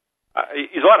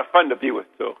 he's a lot of fun to be with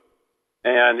too,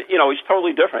 and he's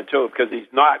totally different too because he's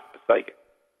not a psychic.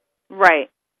 Right.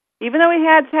 Even though he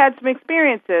has had some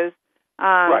experiences,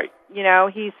 right.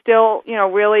 He's still,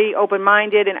 really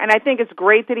open-minded, and I think it's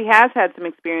great that he has had some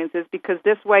experiences because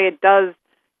this way it does,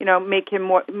 made him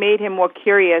more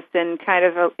curious and kind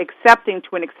of accepting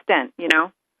to an extent,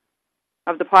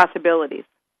 of the possibilities.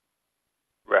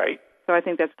 Right. So I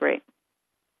think that's great.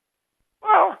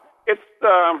 Well, it's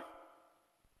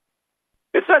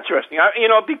interesting,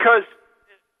 because.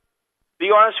 To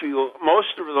be honest with you,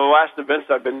 most of the last events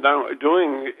I've been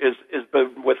doing is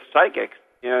been with psychics,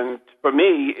 and for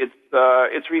me,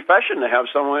 it's refreshing to have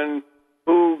someone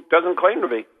who doesn't claim to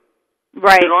be.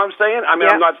 Right. You know what I'm saying? I mean,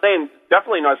 yep. I'm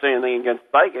definitely not saying anything against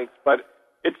psychics, but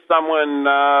it's someone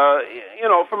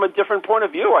from a different point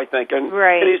of view, I think. And,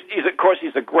 right. And he's of course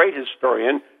he's a great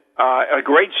historian, a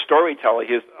great storyteller.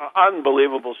 He has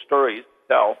unbelievable stories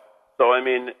to tell. So I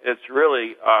mean, it's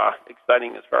really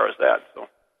exciting as far as that. So.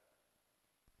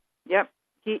 Yep.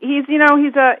 He's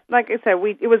like I said,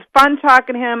 it was fun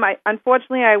talking to him.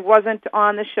 Unfortunately I wasn't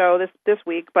on the show this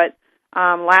week, but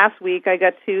last week I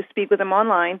got to speak with him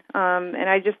online, and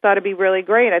I just thought it'd be really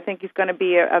great. I think he's going to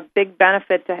be a big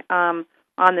benefit to on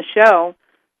the show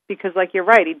because, like you're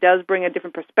right, he does bring a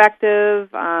different perspective.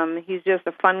 He's just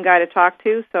a fun guy to talk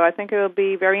to, so I think it'll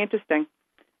be very interesting.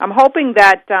 I'm hoping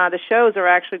that the shows are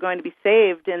actually going to be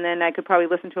saved, and then I could probably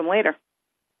listen to him later.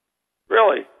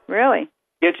 Really? Really.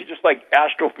 Can't you just,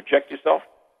 astral project yourself?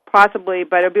 Possibly,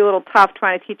 but it'll be a little tough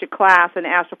trying to teach a class and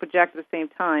astral project at the same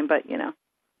time, but, You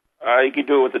could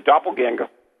do it with a doppelganger.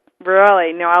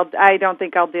 Really? No, I don't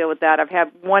think I'll deal with that. I've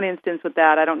had one instance with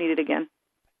that. I don't need it again.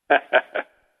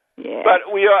 Yeah.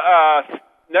 But we are,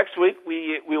 next week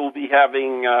we will be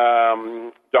having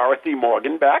Dorothy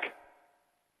Morgan back.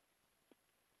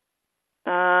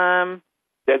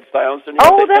 Dead Silence in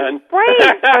Oh, that's great,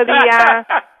 for the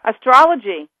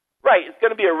astrology. Right. It's going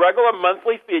to be a regular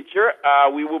monthly feature.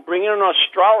 We will bring in an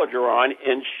astrologer on,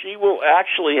 and she will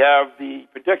actually have the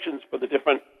predictions for the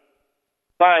different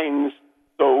signs.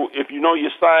 So if you know your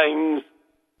signs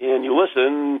and you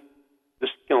listen,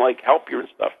 this can, help you and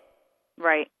stuff.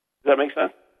 Right. Does that make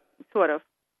sense? Sort of.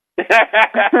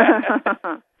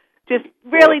 Just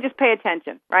pay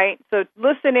attention, right? So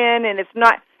listen in, and it's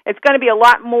going to be a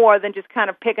lot more than just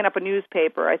kind of picking up a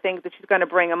newspaper. I think that she's going to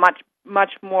bring a much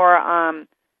more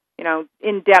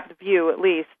in-depth view, at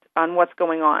least, on what's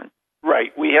going on.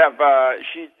 Right. We have a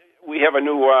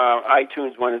new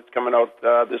iTunes one that's coming out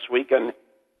this week, and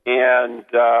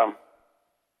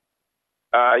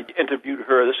I interviewed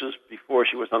her. This was before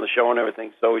she was on the show and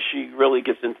everything. So she really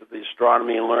gets into the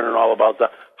astronomy and learning all about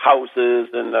the houses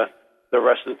and the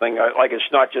rest of the thing.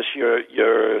 It's not just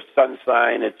your sun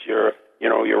sign; it's your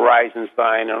rising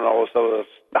sign and all this other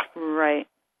stuff. Right.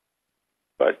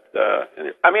 But,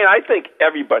 I think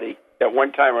everybody at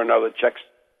one time or another checks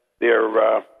their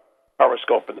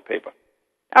horoscope in the paper.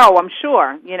 Oh, I'm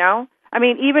sure,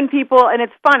 Even people, and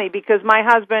it's funny because my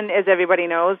husband, as everybody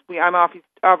knows, I'm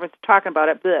was talking about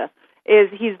it, is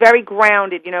he's very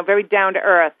grounded, very down to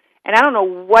earth. And I don't know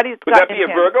what he's got in him. Would that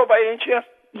be a Virgo by any chance?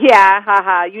 Yeah,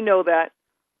 haha, you know that.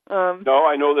 No,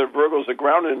 I know that Virgos are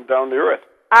grounded and down to earth.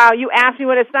 Oh, you asked me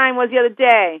what his sign was the other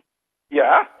day.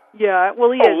 Yeah? Yeah,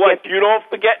 well, he is. What, you don't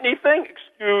forget anything?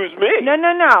 Excuse me. No.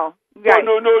 Right.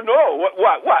 No.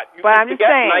 What? You but I'm just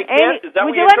saying.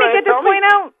 Would you let me get this point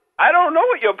out? I don't know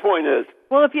what your point is.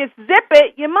 Well, if you zip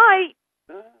it, you might.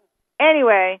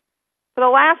 Anyway, for the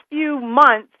last few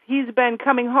months, he's been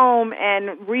coming home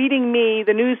and reading me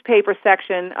the newspaper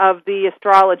section of the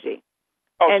astrology.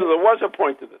 Oh, so there was a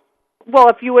point to this. Well,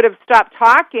 if you would have stopped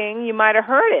talking, you might have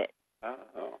heard it.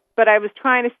 Oh. But I was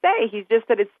trying to say, he's just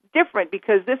that it's different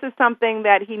because this is something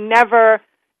that he never,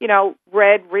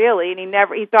 read really, and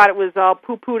he thought it was all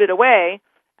poo-pooed it away.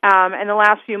 And the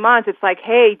last few months, it's like,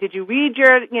 hey, did you read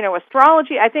your,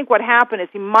 astrology? I think what happened is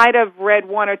he might have read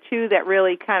one or two that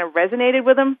really kind of resonated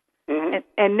with him,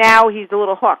 and now he's a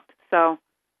little hooked. So,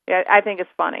 yeah, I think it's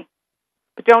funny.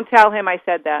 But don't tell him I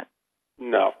said that.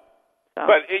 No. So.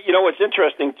 But, what's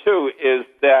interesting, too, is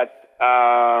that,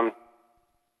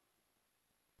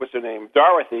 what's her name?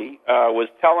 Dorothy was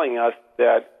telling us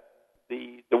that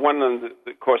the one in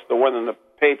the one in the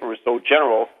paper is so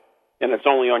general, and it's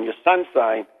only on your sun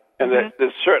sign, and that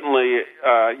there's certainly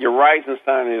your rising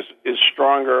sign is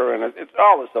stronger, and it's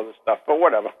all this other stuff, but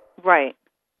whatever. Right.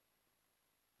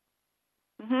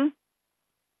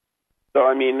 So,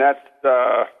 I mean, that's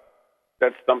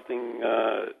something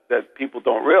that people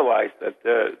don't realize, that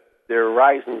their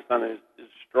rising sun is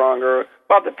stronger.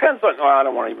 Well, it depends on... I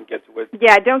don't want to even get to it.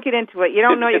 Yeah, don't get into it. You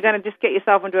don't know you're going to just get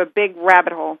yourself into a big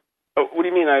rabbit hole. Oh, what do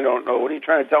you mean I don't know? What are you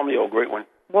trying to tell me, old great one?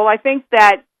 Well, I think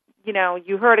that,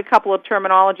 you heard a couple of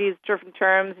terminologies, different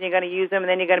terms, and you're going to use them, and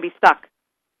then you're going to be stuck.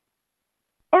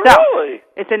 Oh, so, really?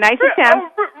 It's a nice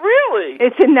attempt. Oh, really?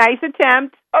 It's a nice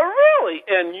attempt. Oh, really?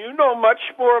 And you know much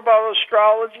more about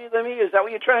astrology than me? Is that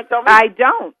what you're trying to tell me? I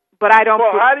don't, but I don't.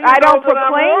 Well, how do you I know don't that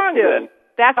I'm wrong, to. then?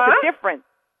 That's the difference.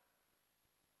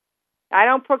 I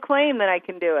don't proclaim that I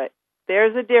can do it.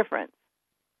 There's a difference.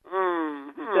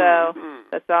 So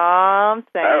that's all I'm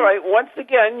saying. All right. Once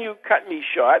again, you cut me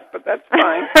short, but that's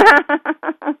fine.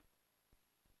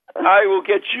 I will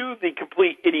get you the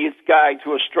Complete Idiot's Guide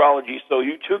to Astrology, so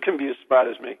you too can be as smart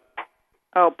as me.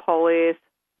 Oh, please!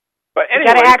 But anyway,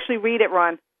 you got to actually read it,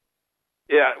 Ron.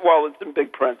 Yeah. Well, it's in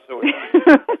big print, so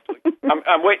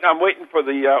I'm waiting for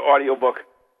the audio book.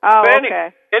 Oh,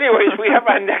 okay. Anyways, we have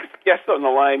our next guest on the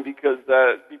line because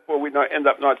before we end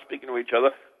up not speaking to each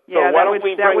other. So yeah, why don't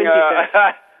we bring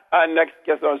our next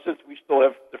guest on since we still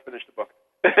have to finish the book?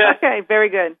 Okay, very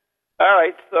good. All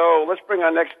right, so let's bring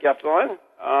our next guest on.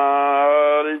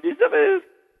 Elizabeth.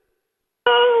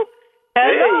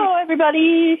 Hello,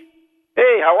 everybody.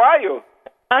 Hey, how are you?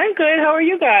 I'm good. How are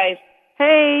you guys?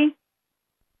 Hey.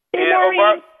 Hey,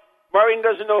 Maureen. Maureen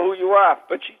doesn't know who you are,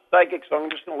 but she's psychic, so I'm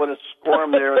just going to let her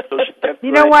squirm there until she gets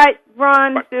You know what,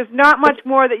 Ron? There's not much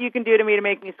more that you can do to me to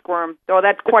make me squirm. Though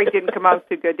that quite didn't come out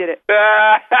too good, did it?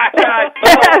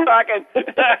 Talking.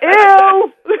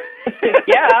 Ew.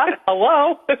 Yeah.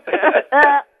 Hello.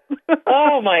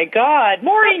 Oh my God,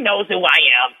 Maureen knows who I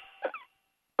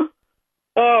am.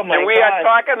 Oh my God. And we are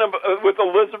talking with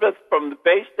Elizabeth from the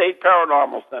Bay State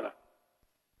Paranormal Center.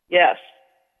 Yes.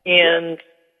 And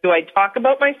do I talk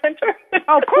about my center?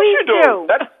 Oh, please do.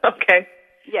 Okay.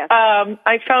 Yes.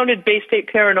 I founded Bay State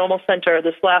Paranormal Center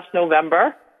this last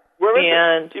November. Where is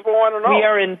it? People want to know.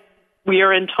 We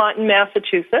are in Taunton,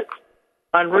 Massachusetts,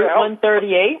 on Route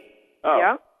 138. Oh.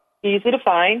 Yeah. Easy to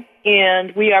find.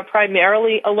 And we are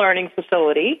primarily a learning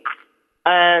facility.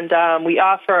 And we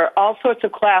offer all sorts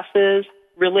of classes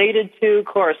related to,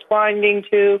 corresponding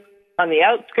to, on the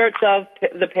outskirts of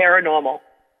the paranormal.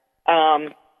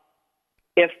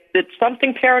 If it's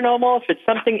something paranormal, if it's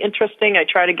something interesting, I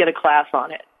try to get a class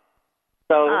on it.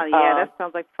 So, that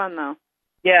sounds like fun, though.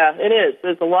 Yeah, it is.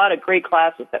 There's a lot of great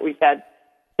classes that we've had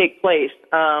take place,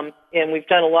 and we've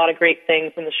done a lot of great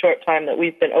things in the short time that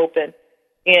we've been open.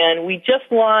 And we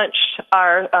just launched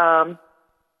our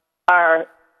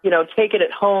Take It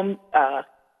at Home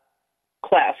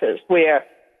classes, where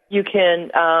you can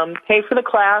pay for the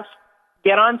class,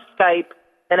 get on Skype,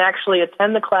 and actually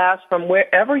attend the class from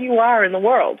wherever you are in the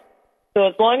world. So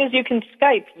as long as you can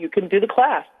Skype, you can do the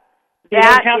class.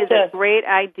 That is a great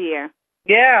idea.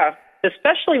 Yeah,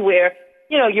 especially where,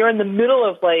 you're in the middle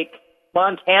of,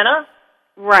 Montana.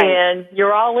 Right. And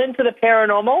you're all into the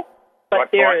paranormal, but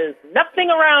there is nothing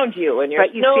around you, and you're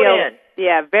snowed in.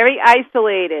 Yeah, very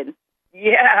isolated.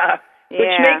 Yeah,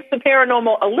 which makes the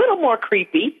paranormal a little more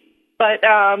creepy, but,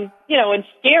 and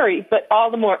scary, but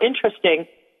all the more interesting.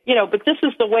 But this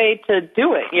is the way to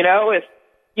do it,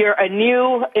 you're a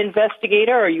new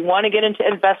investigator or you want to get into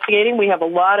investigating, we have a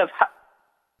lot of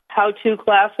how-to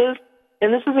classes,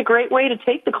 and this is a great way to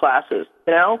take the classes,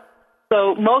 you know.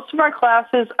 So most of our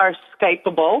classes are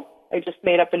Skypeable. I just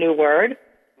made up a new word.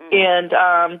 And,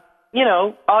 you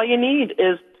know, all you need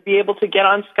is to be able to get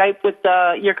on Skype with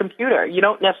your computer. You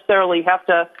don't necessarily have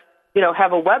to, you know,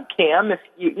 have a webcam. If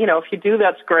you do,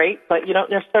 that's great, but you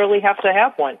don't necessarily have to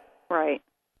have one. Right.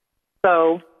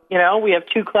 So, you know, we have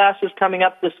 2 classes coming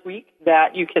up this week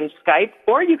that you can Skype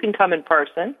or you can come in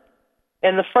person.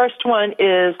 And the first one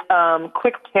is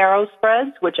quick tarot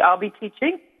spreads, which I'll be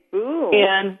teaching. Ooh.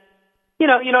 And, you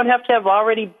know, you don't have to have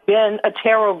already been a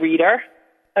tarot reader.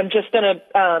 I'm just going to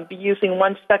be using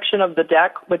one section of the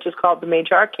deck, which is called the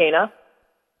Major Arcana.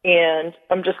 And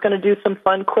I'm just going to do some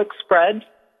fun, quick spreads.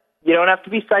 You don't have to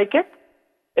be psychic.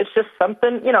 It's just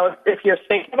something, you know, if you're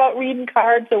thinking about reading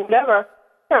cards or whatever,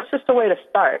 you know, it's just a way to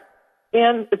start.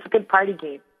 And it's a good party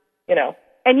game, you know.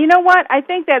 And you know what? I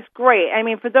think that's great. I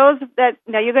mean, for those that,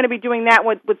 now you're going to be doing that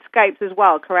with Skypes as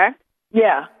well, correct?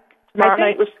 Yeah, tomorrow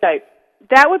night with Skype.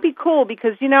 That would be cool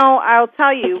because, you know, I'll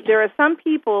tell you, there are some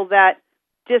people that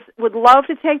just would love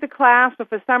to take the class, but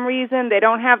for some reason they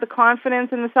don't have the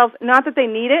confidence in themselves. Not that they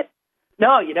need it.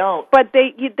 No, you don't. But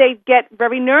they get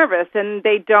very nervous and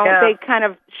they don't. Yeah. They kind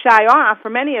of shy off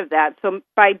from any of that. So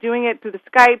by doing it through the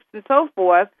Skypes and so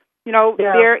forth, you know,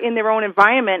 they're in their own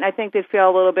environment. I think they feel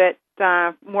a little bit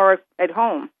more at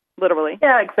home, literally.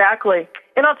 Yeah, exactly.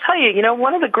 And I'll tell you, you know,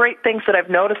 one of the great things that I've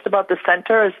noticed about the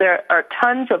center is there are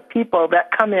tons of people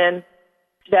that come in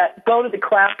that go to the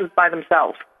classes by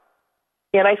themselves.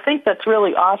 And I think that's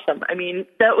really awesome. I mean,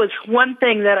 that was one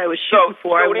thing that I was shooting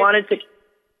for. I wanted to...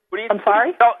 I'm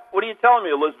sorry? What are you telling me,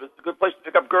 Elizabeth? It's a good place to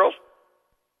pick up girls?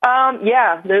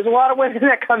 Yeah, there's a lot of women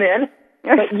that come in.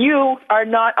 But you are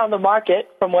not on the market,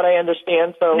 from what I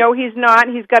understand. So no, he's not.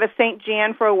 He's got a St.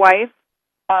 Jan for a wife.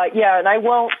 Yeah, and I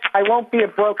won't be a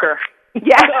broker.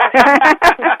 Yeah.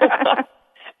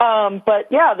 But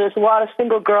yeah, there's a lot of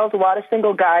single girls, a lot of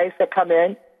single guys that come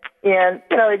in, and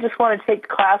you know they just want to take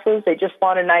classes. They just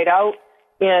want a night out,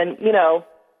 and you know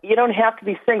you don't have to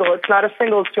be single. It's not a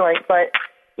singles joint, but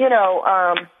you know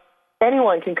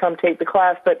anyone can come take the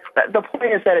class. But the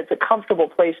point is that it's a comfortable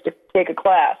place to take a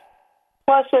class.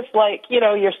 Plus, if, like, you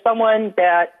know, you're someone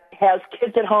that has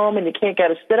kids at home and you can't get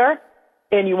a sitter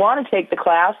and you want to take the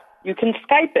class, you can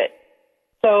Skype it.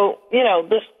 So, you know,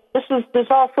 there's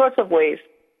all sorts of ways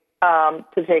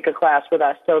to take a class with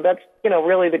us. So that's, you know,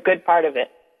 really the good part of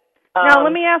it. Now,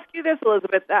 let me ask you this,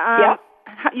 Elizabeth. Yeah.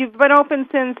 You've been open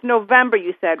since November,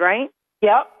 you said, right?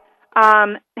 Yep.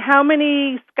 How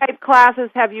many Skype classes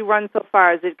have you run so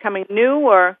far? Is it coming new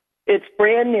or... It's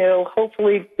brand new.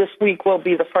 Hopefully this week will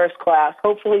be the first class.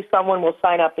 Hopefully someone will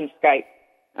sign up in Skype.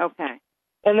 Okay.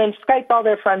 And then Skype all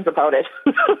their friends about it.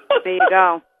 There you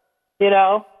go. You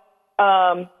know,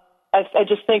 I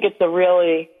just think it's a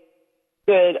really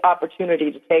good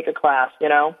opportunity to take a class, you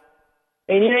know.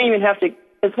 And you don't even have to,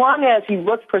 as long as you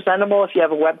look presentable if you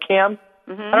have a webcam.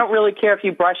 Mm-hmm. I don't really care if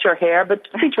you brush your hair, but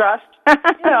just be dressed. You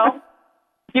know,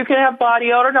 you can have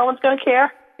body odor. No one's going to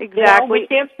care. Exactly. You know, we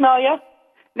can't smell you.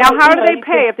 Now, how do they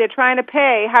pay? If they're trying to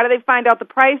pay, how do they find out the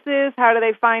prices? How do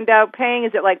they find out paying?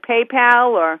 Is it like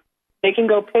PayPal or? They can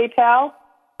go PayPal.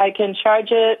 I can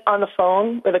charge it on the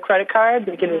phone with a credit card.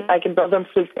 I can bill them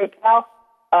through PayPal.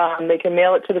 They can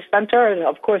mail it to the center, and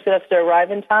of course it has to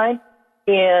arrive in time.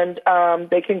 And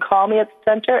they can call me at the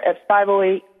center at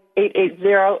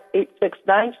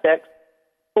 508-880-8696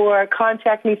 or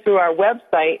contact me through our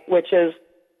website, which is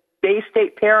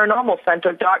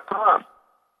BayStateParanormalCenter.com.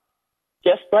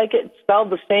 Just like it's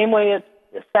spelled the same way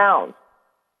it sounds.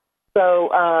 So,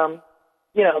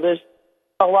 you know, there's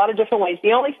a lot of different ways.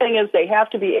 The only thing is they have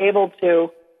to be able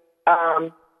to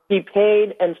be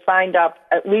paid and signed up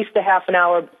at least a half an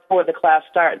hour before the class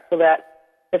starts so that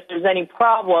if there's any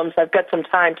problems, I've got some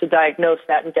time to diagnose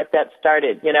that and get that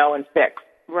started, you know, and fixed.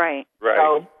 Right.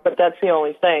 So, but that's the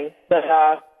only thing. But,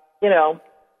 you know,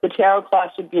 the tarot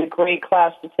class would be a great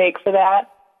class to take for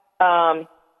that.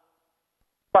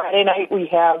 Friday night we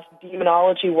have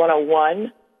Demonology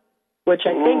 101, which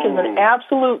I think is an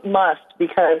absolute must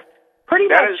because pretty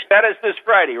much... That is this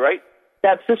Friday, right?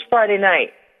 That's this Friday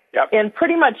night. Yep. And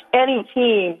pretty much any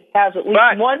team has at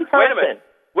least one person.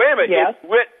 Wait a minute. Yes.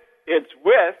 It's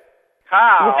with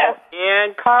Carl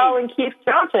and Carl and Keith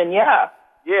Johnson, yeah.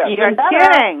 Yeah. You're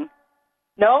kidding.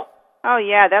 No. Oh,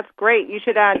 yeah, that's great. You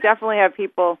should definitely have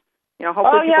people... You know,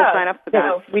 hopefully people sign up for that. You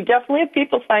know, we definitely have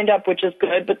people signed up, which is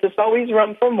good, but there's always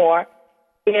room for more.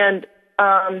 And,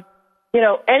 you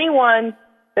know, anyone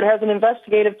that has an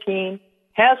investigative team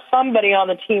has somebody on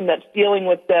the team that's dealing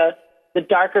with the the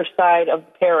darker side of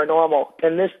paranormal,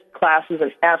 and this class is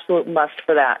an absolute must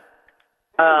for that.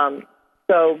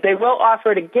 So they will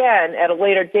offer it again at a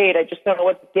later date. I just don't know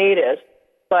what the date is,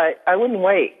 but I wouldn't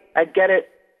wait. I'd get it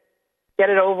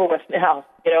over with now.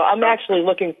 I'm actually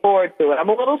looking forward to it. I'm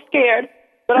a little scared,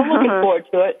 but I'm looking forward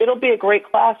to it. It'll be a great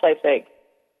class, I think.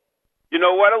 You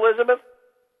know what, Elizabeth?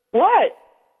 What?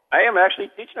 I am actually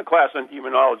teaching a class on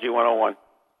Demonology 101.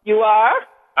 You are?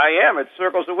 I am. It's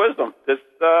Circles of Wisdom. This,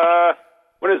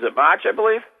 what is it, March, I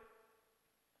believe?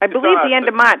 I believe the end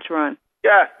of March, Ron.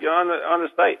 Yeah, you're on the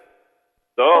site.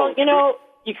 So, well,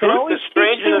 you can always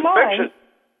teach through mine.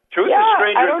 Truth is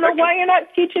stranger I don't know why you're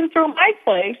not teaching through my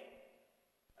place.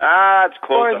 It's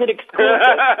closer. Or is it exclusive?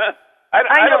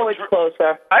 I know it's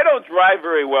closer. I don't drive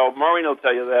very well. Maureen will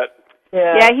tell you that.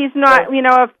 Yeah, he's not,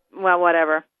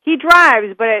 whatever. He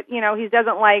drives, but, he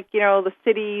doesn't like, the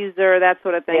cities or that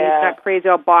sort of thing. Yeah. He's not crazy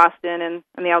about Boston and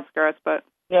the outskirts, but...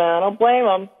 Yeah, I don't blame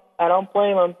him.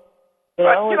 But,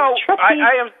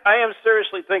 I am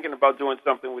seriously thinking about doing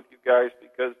something with you guys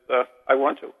because I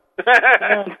want to.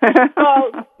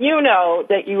 Well, you know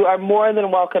that you are more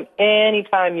than welcome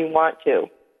anytime you want to,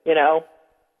 My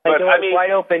door is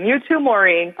wide open. You too,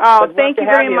 Maureen. Oh, thank you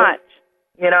very much.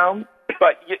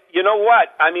 But you know what?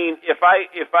 I mean, if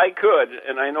I could,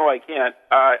 and I know I can't,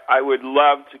 I would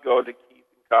love to go to Keith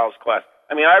and Carl's class.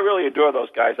 I mean, I really adore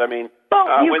those guys. I mean,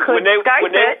 when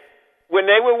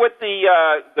they were with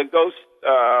the ghost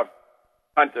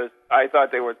hunters, I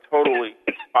thought they were totally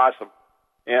awesome,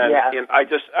 and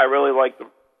I really like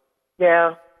them.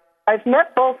 Yeah, I've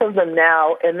met both of them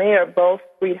now, and they are both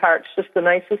sweethearts, just the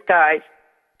nicest guys.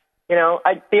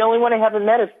 The only one I haven't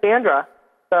met is Sandra,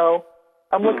 so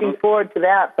I'm looking forward to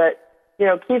that. But,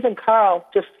 Keith and Carl,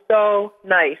 just so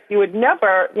nice. You would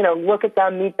never, look at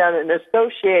them, meet them, and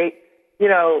associate,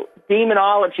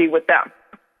 demonology with them,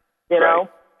 Right.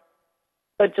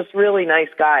 But just really nice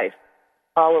guys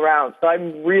all around. So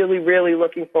I'm really, really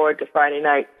looking forward to Friday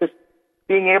night, just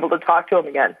being able to talk to them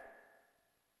again.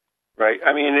 Right.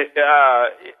 I mean,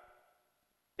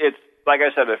 it's like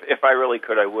I said, if I really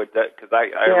could, I would. That because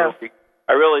I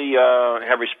really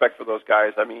have respect for those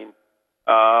guys. I mean,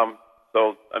 I'll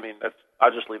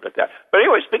just leave it at that. But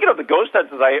anyway, speaking of the ghost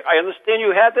hunters, I understand you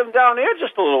had them down there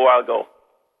just a little while ago.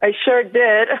 I sure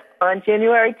did. On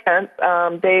January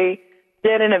 10th, they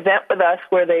did an event with us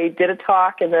where they did a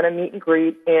talk and then a meet and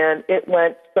greet, and it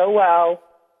went so well.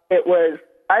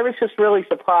 I was just really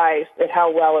surprised at how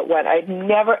well it went. I'd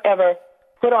never, ever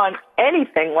put on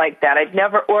anything like that. I'd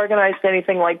never organized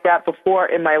anything like that before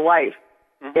in my life.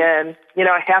 And,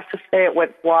 I have to say it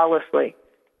went flawlessly.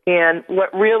 And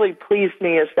what really pleased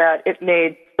me is that it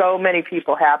made so many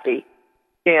people happy.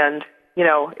 And,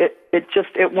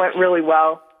 it went really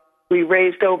well. We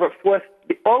raised over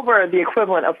the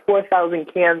equivalent of 4,000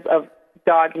 cans of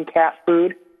dog and cat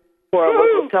food for a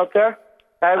local shelter.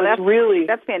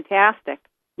 That's fantastic.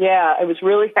 Yeah, I was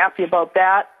really happy about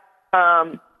that.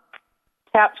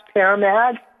 Caps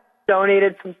Paramag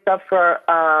donated some stuff for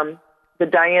the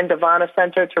Diane Devana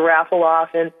Center to raffle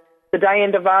off. And the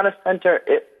Diane Devana Center,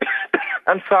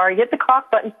 I'm sorry, hit the cough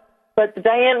button, but the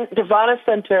Diane Devana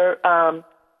Center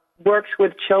works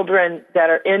with children that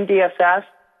are in DSS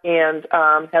and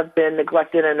have been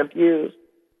neglected and abused.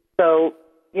 So,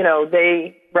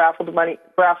 they raffled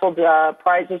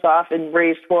prizes off and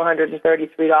raised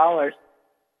 $433.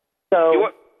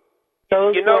 So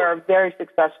those were a very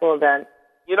successful events.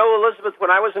 Elizabeth,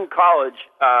 when I was in college,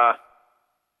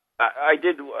 I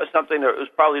did something that was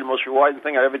probably the most rewarding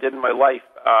thing I ever did in my life.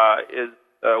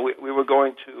 We were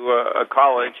going to a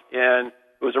college, and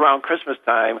it was around Christmas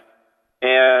time,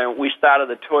 and we started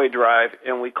a toy drive,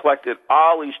 and we collected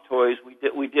all these toys. We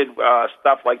did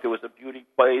stuff like there was a beauty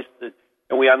place, and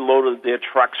we unloaded their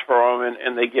trucks for them,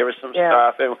 and they gave us some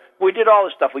stuff, and we did all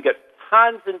this stuff. We got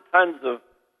tons and tons of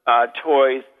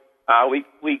toys. We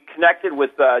connected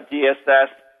with DSS,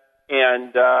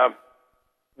 and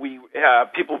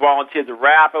people volunteered to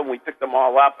wrap them. We picked them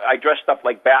all up. I dressed up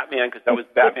like Batman because I was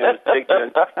Batman was big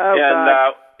then.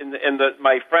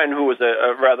 My friend, who was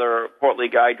a rather portly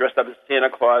guy, dressed up as Santa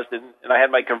Claus, and I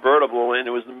had my convertible, and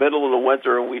it was the middle of the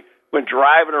winter, and we went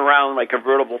driving around in my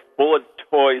convertible full of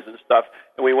toys and stuff,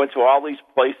 and we went to all these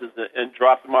places and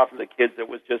dropped them off to the kids. It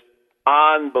was just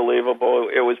unbelievable.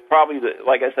 It was probably,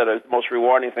 like I said, the most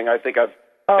rewarding thing I think I've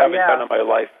ever done in my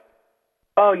life.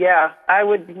 Oh, yeah. I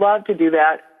would love to do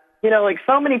that.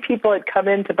 So many people had come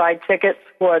in to buy tickets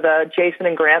for the Jason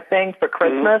and Grant thing for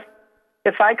Christmas.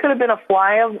 If I could have been a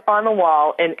fly on the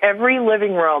wall in every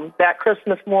living room that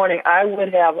Christmas morning, I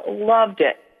would have loved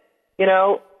it.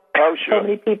 Oh, sure. So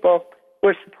many people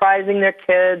were surprising their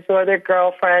kids or their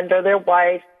girlfriend or their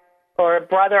wife. or a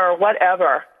brother or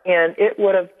whatever, and it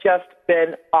would have just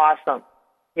been awesome,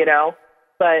 you know.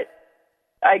 But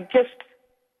I just,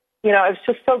 you know, I was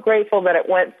just so grateful that it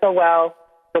went so well.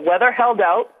 The weather held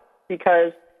out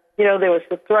because, you know, there was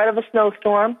the threat of a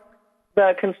snowstorm.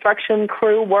 The construction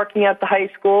crew working at the high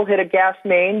school hit a gas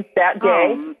main that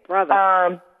day. Oh,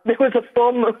 brother. There was a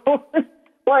full moon.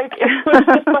 Like, it was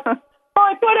just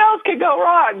like, what else could go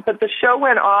wrong? But the show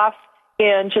went off,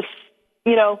 and just,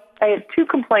 you know, I had 2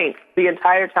 complaints the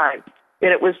entire time.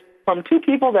 And it was from 2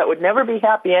 people that would never be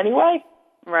happy anyway.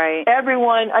 Right.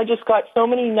 Everyone, I just got so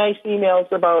many nice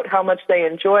emails about how much they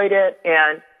enjoyed it,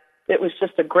 and it was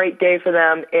just a great day for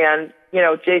them. And, you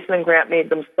know, Jason and Grant made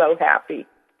them so happy.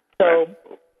 So,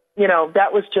 you know,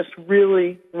 that was just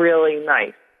really, really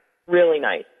nice. Really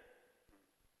nice.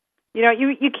 You know,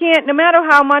 you can't, no matter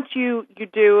how much you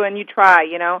do and you try,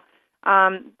 you know,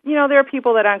 there are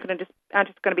people that aren't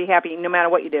just going to be happy no matter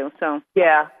what you do. So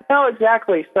yeah, no,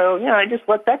 exactly. So, you know, I just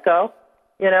let that go.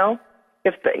 You know,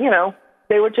 if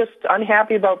they were just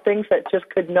unhappy about things that just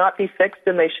could not be fixed,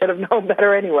 and they should have known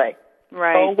better anyway.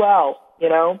 Right. Oh well, you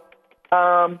know.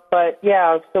 But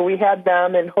yeah, so we had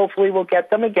them, and hopefully we'll get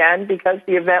them again because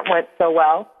the event went so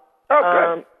well.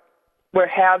 Oh, good. We're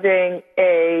having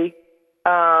a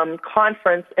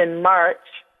conference in March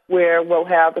where we'll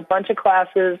have a bunch of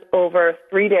classes over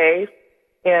 3 days,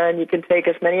 and you can take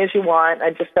as many as you want. I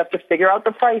just have to figure out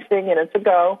the pricing, and it's a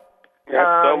go.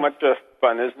 Yeah, so much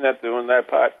fun, isn't it, doing that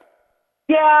part?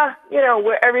 Yeah, you know,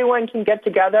 where everyone can get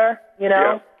together, you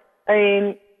know. Yeah. I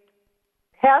mean,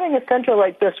 having a center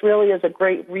like this really is a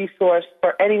great resource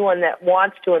for anyone that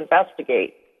wants to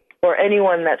investigate or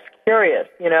anyone that's curious,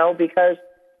 you know, because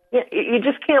you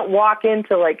just can't walk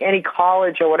into like any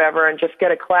college or whatever and just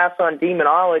get a class on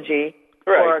demonology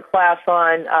or a class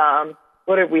on,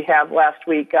 what did we have last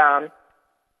week?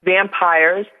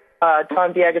 Vampires.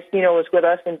 Tom D'Agostino was with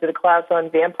us and did a class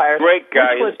on vampires. Great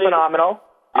guy. Which was phenomenal.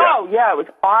 Yeah. Oh, yeah, it was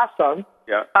awesome.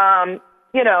 Yeah.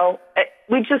 You know,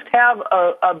 we just have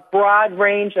a broad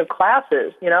range of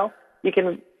classes, you know. You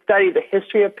can study the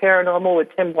history of paranormal with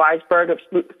Tim Weisberg of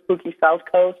Spooky South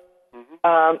Coast.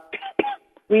 Mm-hmm.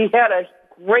 We had a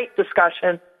great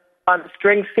discussion on the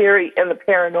string theory and the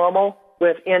paranormal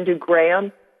with Andrew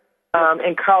Graham.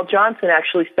 And Carl Johnson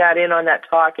actually sat in on that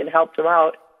talk and helped him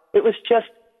out. It was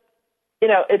just, you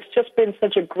know, it's just been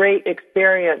such a great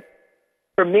experience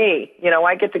for me. You know,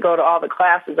 I get to go to all the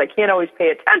classes. I can't always pay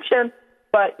attention,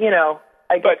 but, you know,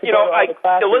 I get to go to all the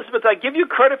classes. Elizabeth, I give you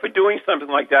credit for doing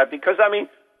something like that because, I mean,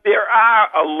 there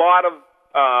are a lot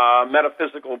of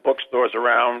metaphysical bookstores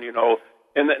around, you know,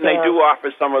 and they do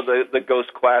offer some of the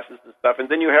ghost classes and stuff. And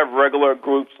then you have regular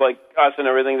groups like us and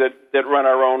everything that run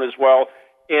our own as well.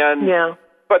 And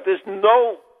but there's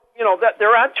no, you know, that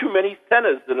there aren't too many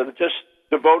centers that are just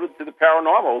devoted to the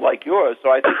paranormal like yours.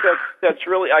 So I think that's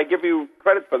really, I give you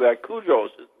credit for that.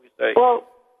 Kudos, as we say. Well,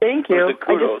 thank you.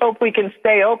 I just hope we can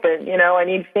stay open. You know, I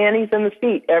need fannies in the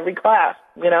seat every class,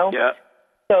 you know. Yeah.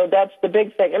 So that's the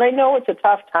big thing. And I know it's a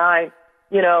tough time,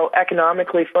 you know,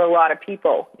 economically for a lot of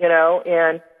people, you know,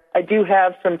 and I do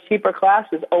have some cheaper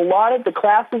classes. A lot of the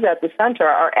classes at the center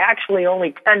are actually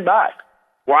only $10.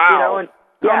 Wow. You know, and,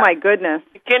 oh, my goodness.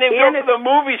 You can't even go to the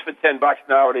movies for $10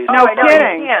 nowadays. No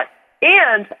kidding.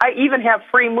 And I even have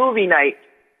free movie nights.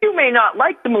 You may not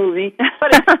like the movie,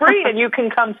 but it's free and you can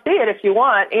come see it if you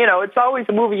want. You know, it's always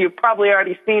a movie you've probably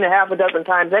already seen a half a dozen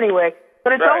times anyway,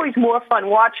 but it's always more fun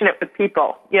watching it with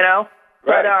people, you know.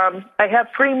 But I have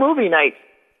free movie nights.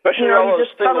 Especially you know, you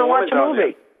just come and watch a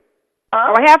movie.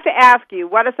 Oh, I have to ask you,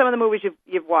 what are some of the movies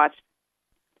you've watched?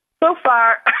 So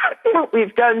far,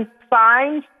 we've done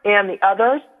Signs and The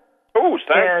Others. Oh,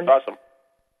 Signs, awesome.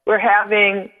 We're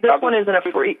having, this one isn't a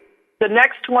free. The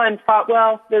next one,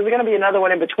 well, there's going to be another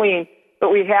one in between, but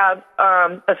we have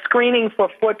a screening for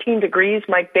 14 Degrees,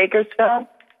 Mike Baker's film,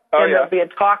 and there'll be a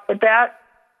talk with that.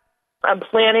 I'm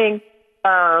planning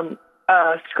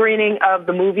a screening of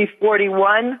the movie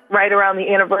 41 right around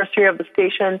the anniversary of the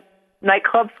station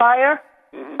nightclub fire,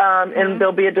 and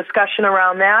there'll be a discussion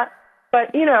around that.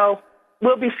 But, you know,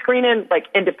 we'll be screening, like,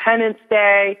 Independence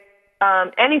Day,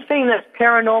 anything that's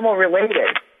paranormal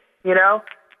related, you know.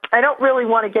 I don't really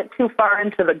want to get too far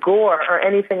into the gore or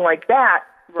anything like that,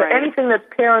 but anything that's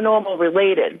paranormal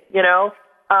related, you know,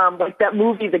 like that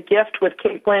movie, The Gift with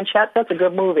Cate Blanchett, that's a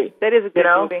good movie. That is a good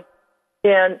movie.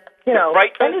 And, you know,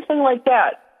 anything like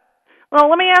that. Well,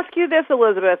 let me ask you this,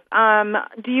 Elizabeth.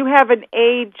 Do you have an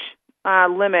age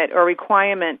limit or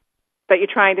requirement that you're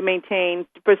trying to maintain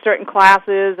for certain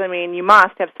classes? I mean, you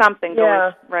must have something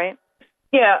going, right?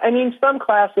 Yeah, I mean, some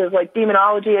classes, like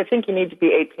demonology, I think you need to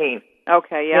be 18.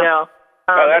 Okay, yeah. You know,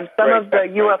 And some of the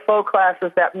UFO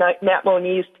classes that Matt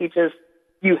Moniz teaches,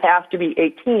 you have to be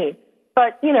 18.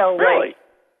 But, really?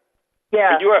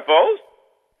 Yeah. The UFOs?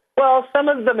 Well, some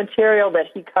of the material that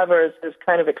he covers is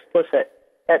kind of explicit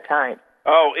at times.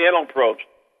 Oh, anal probes.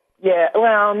 Yeah,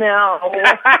 well, no.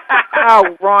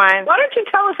 Oh, Ron. Why don't you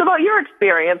tell us about your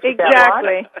experience with that,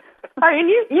 Exactly. Ron? I mean,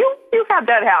 you had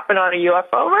that happen on a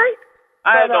UFO, right?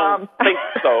 I don't think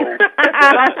so.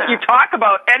 You talk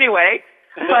about anyway.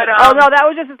 But, oh, no, that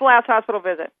was just his last hospital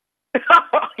visit.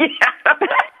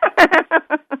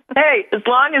 Hey, as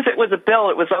long as it was a bill,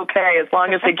 it was okay. As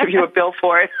long as they give you a bill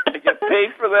for it. You get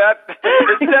paid for that?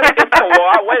 Isn't that against the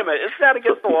law? Wait a minute. Isn't that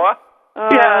against the law?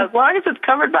 Yeah, as long as it's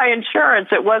covered by insurance,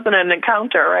 it wasn't an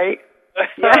encounter, right?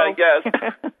 Yeah, I guess.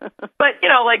 But,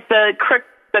 like the quick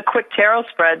tarot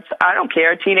spreads, I don't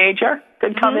care. A teenager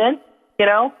could come in,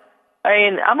 I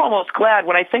mean, I'm almost glad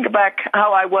when I think back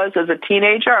how I was as a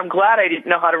teenager. I'm glad I didn't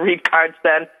know how to read cards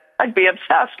then. I'd be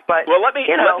obsessed. But well, let me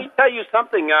tell you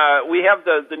something. We have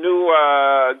the new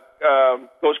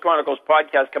Ghost Chronicles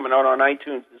podcast coming out on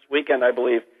iTunes this weekend, I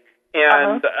believe.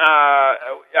 And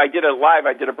I did it live.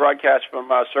 I did a broadcast from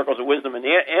Circles of Wisdom in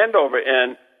Andover,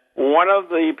 and one of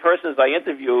the persons I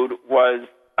interviewed was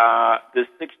this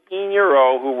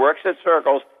 16-year-old who works at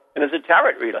Circles and is a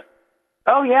tarot reader.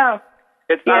 Oh, yeah.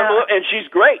 It's unbelievable, and she's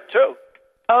great, too.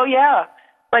 Oh, yeah.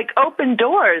 Like Open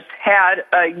Doors had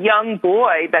a young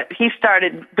boy that he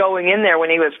started going in there when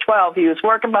he was 12. He was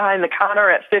working behind the counter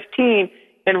at 15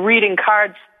 and reading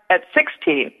cards at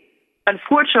 16.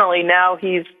 Unfortunately, now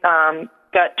he's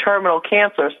got terminal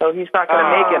cancer, so he's not going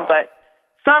to make it. But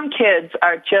some kids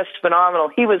are just phenomenal.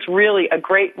 He was really a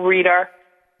great reader,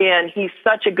 and he's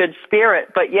such a good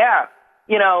spirit. But, yeah,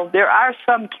 there are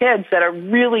some kids that are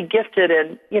really gifted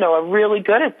and, are really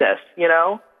good at this,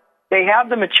 They have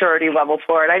the maturity level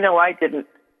for it. I know I didn't.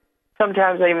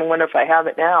 Sometimes I even wonder if I have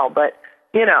it now. But,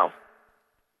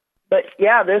 But,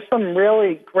 yeah, there's some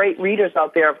really great readers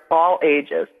out there of all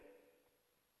ages.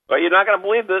 Well, you're not going to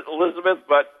believe this, Elizabeth,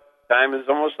 but time is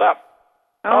almost up.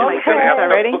 Oh, my goodness,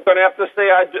 already? We're going to have to say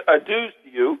adieus to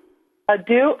you.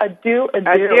 Adieu. Adieu?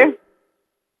 Adieu.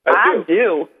 Yeah.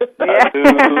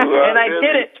 And I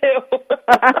did it, too.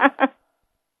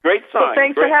 Great sign. Well,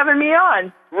 thanks for having me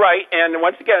on. Right, and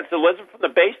once again, it's Elizabeth from the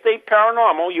Bay State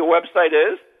Paranormal. Your website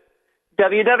is?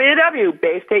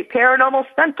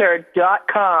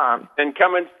 www.baysstateparanormalcenter.com. And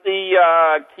come and see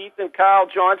Keith and Kyle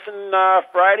Johnson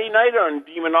Friday night on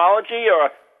Demonology,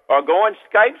 or go on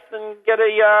Skype and get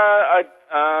a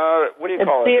what do you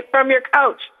call it? See it from your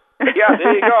couch. Yeah,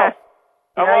 there you go.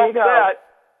 There you go.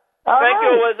 Thank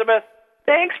you, Elizabeth.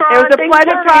 Thanks, Ron. It was a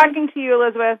pleasure talking to you,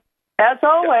 Elizabeth. As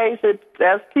always, it's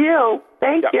as to you.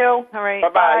 Thank you. All right.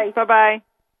 Bye-bye. Bye-bye.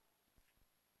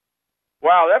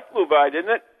 Wow, that flew by,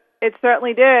 didn't it? It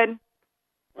certainly did.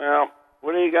 Well,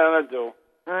 what are you going to do?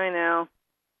 I know.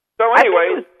 So I anyway.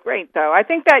 think it was great, though. I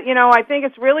think that, I think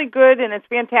it's really good, and it's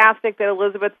fantastic that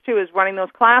Elizabeth, too, is running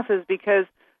those classes because,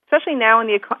 especially now in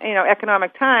the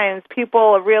economic times, people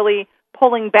are really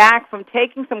pulling back from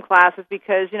taking some classes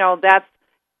because, that's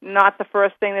not the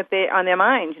first thing that they on their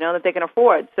mind, that they can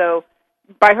afford. So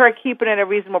by her keeping it at a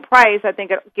reasonable price, I think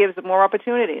it gives them more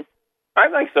opportunities. I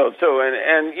think so, too.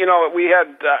 And we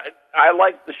had, I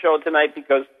liked the show tonight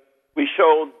because we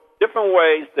showed different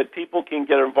ways that people can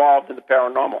get involved in the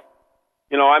paranormal.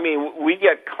 We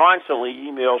get constantly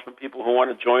emails from people who want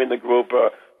to join the group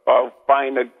or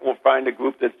find a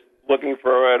group that's looking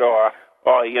for it or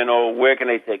where can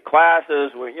they take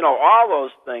classes, all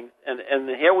those things. And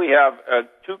here we have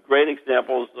two great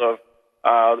examples of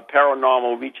the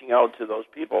paranormal reaching out to those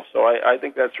people. So I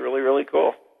think that's really, really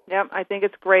cool. Yep, I think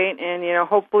it's great, and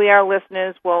hopefully our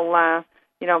listeners will,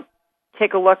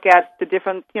 take a look at the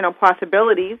different,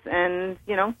 possibilities, and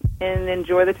and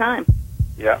enjoy the time.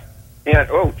 Yeah, and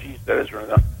that is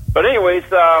running up. But anyways,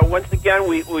 once again,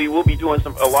 we will be doing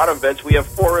a lot of events. We have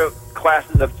 4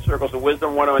 classes at Circles of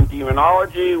Wisdom: one on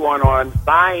demonology, one on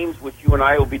signs, which you and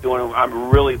I will be doing. I'm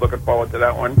really looking forward to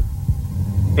that one,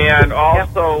 and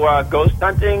also ghost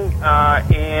hunting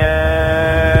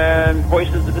and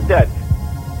Voices of the Dead.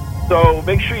 So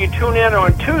make sure you tune in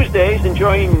on Tuesdays and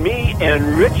join me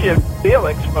and Richard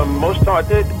Felix from Most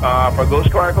Haunted for Ghost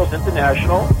Chronicles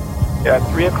International at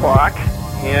 3 o'clock.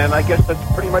 And I guess that's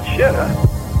pretty much it, huh?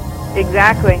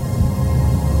 Exactly.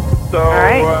 So, all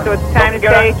right, so it's time to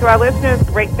say to our listeners,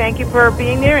 great thank you for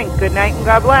being there, and good night and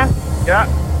God bless. Yeah,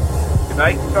 good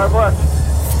night and God bless.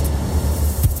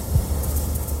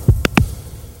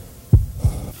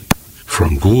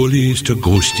 From ghoulies to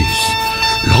ghosties,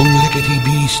 long-leggedy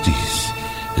beasties,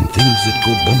 and things that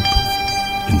go bump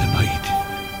in the night.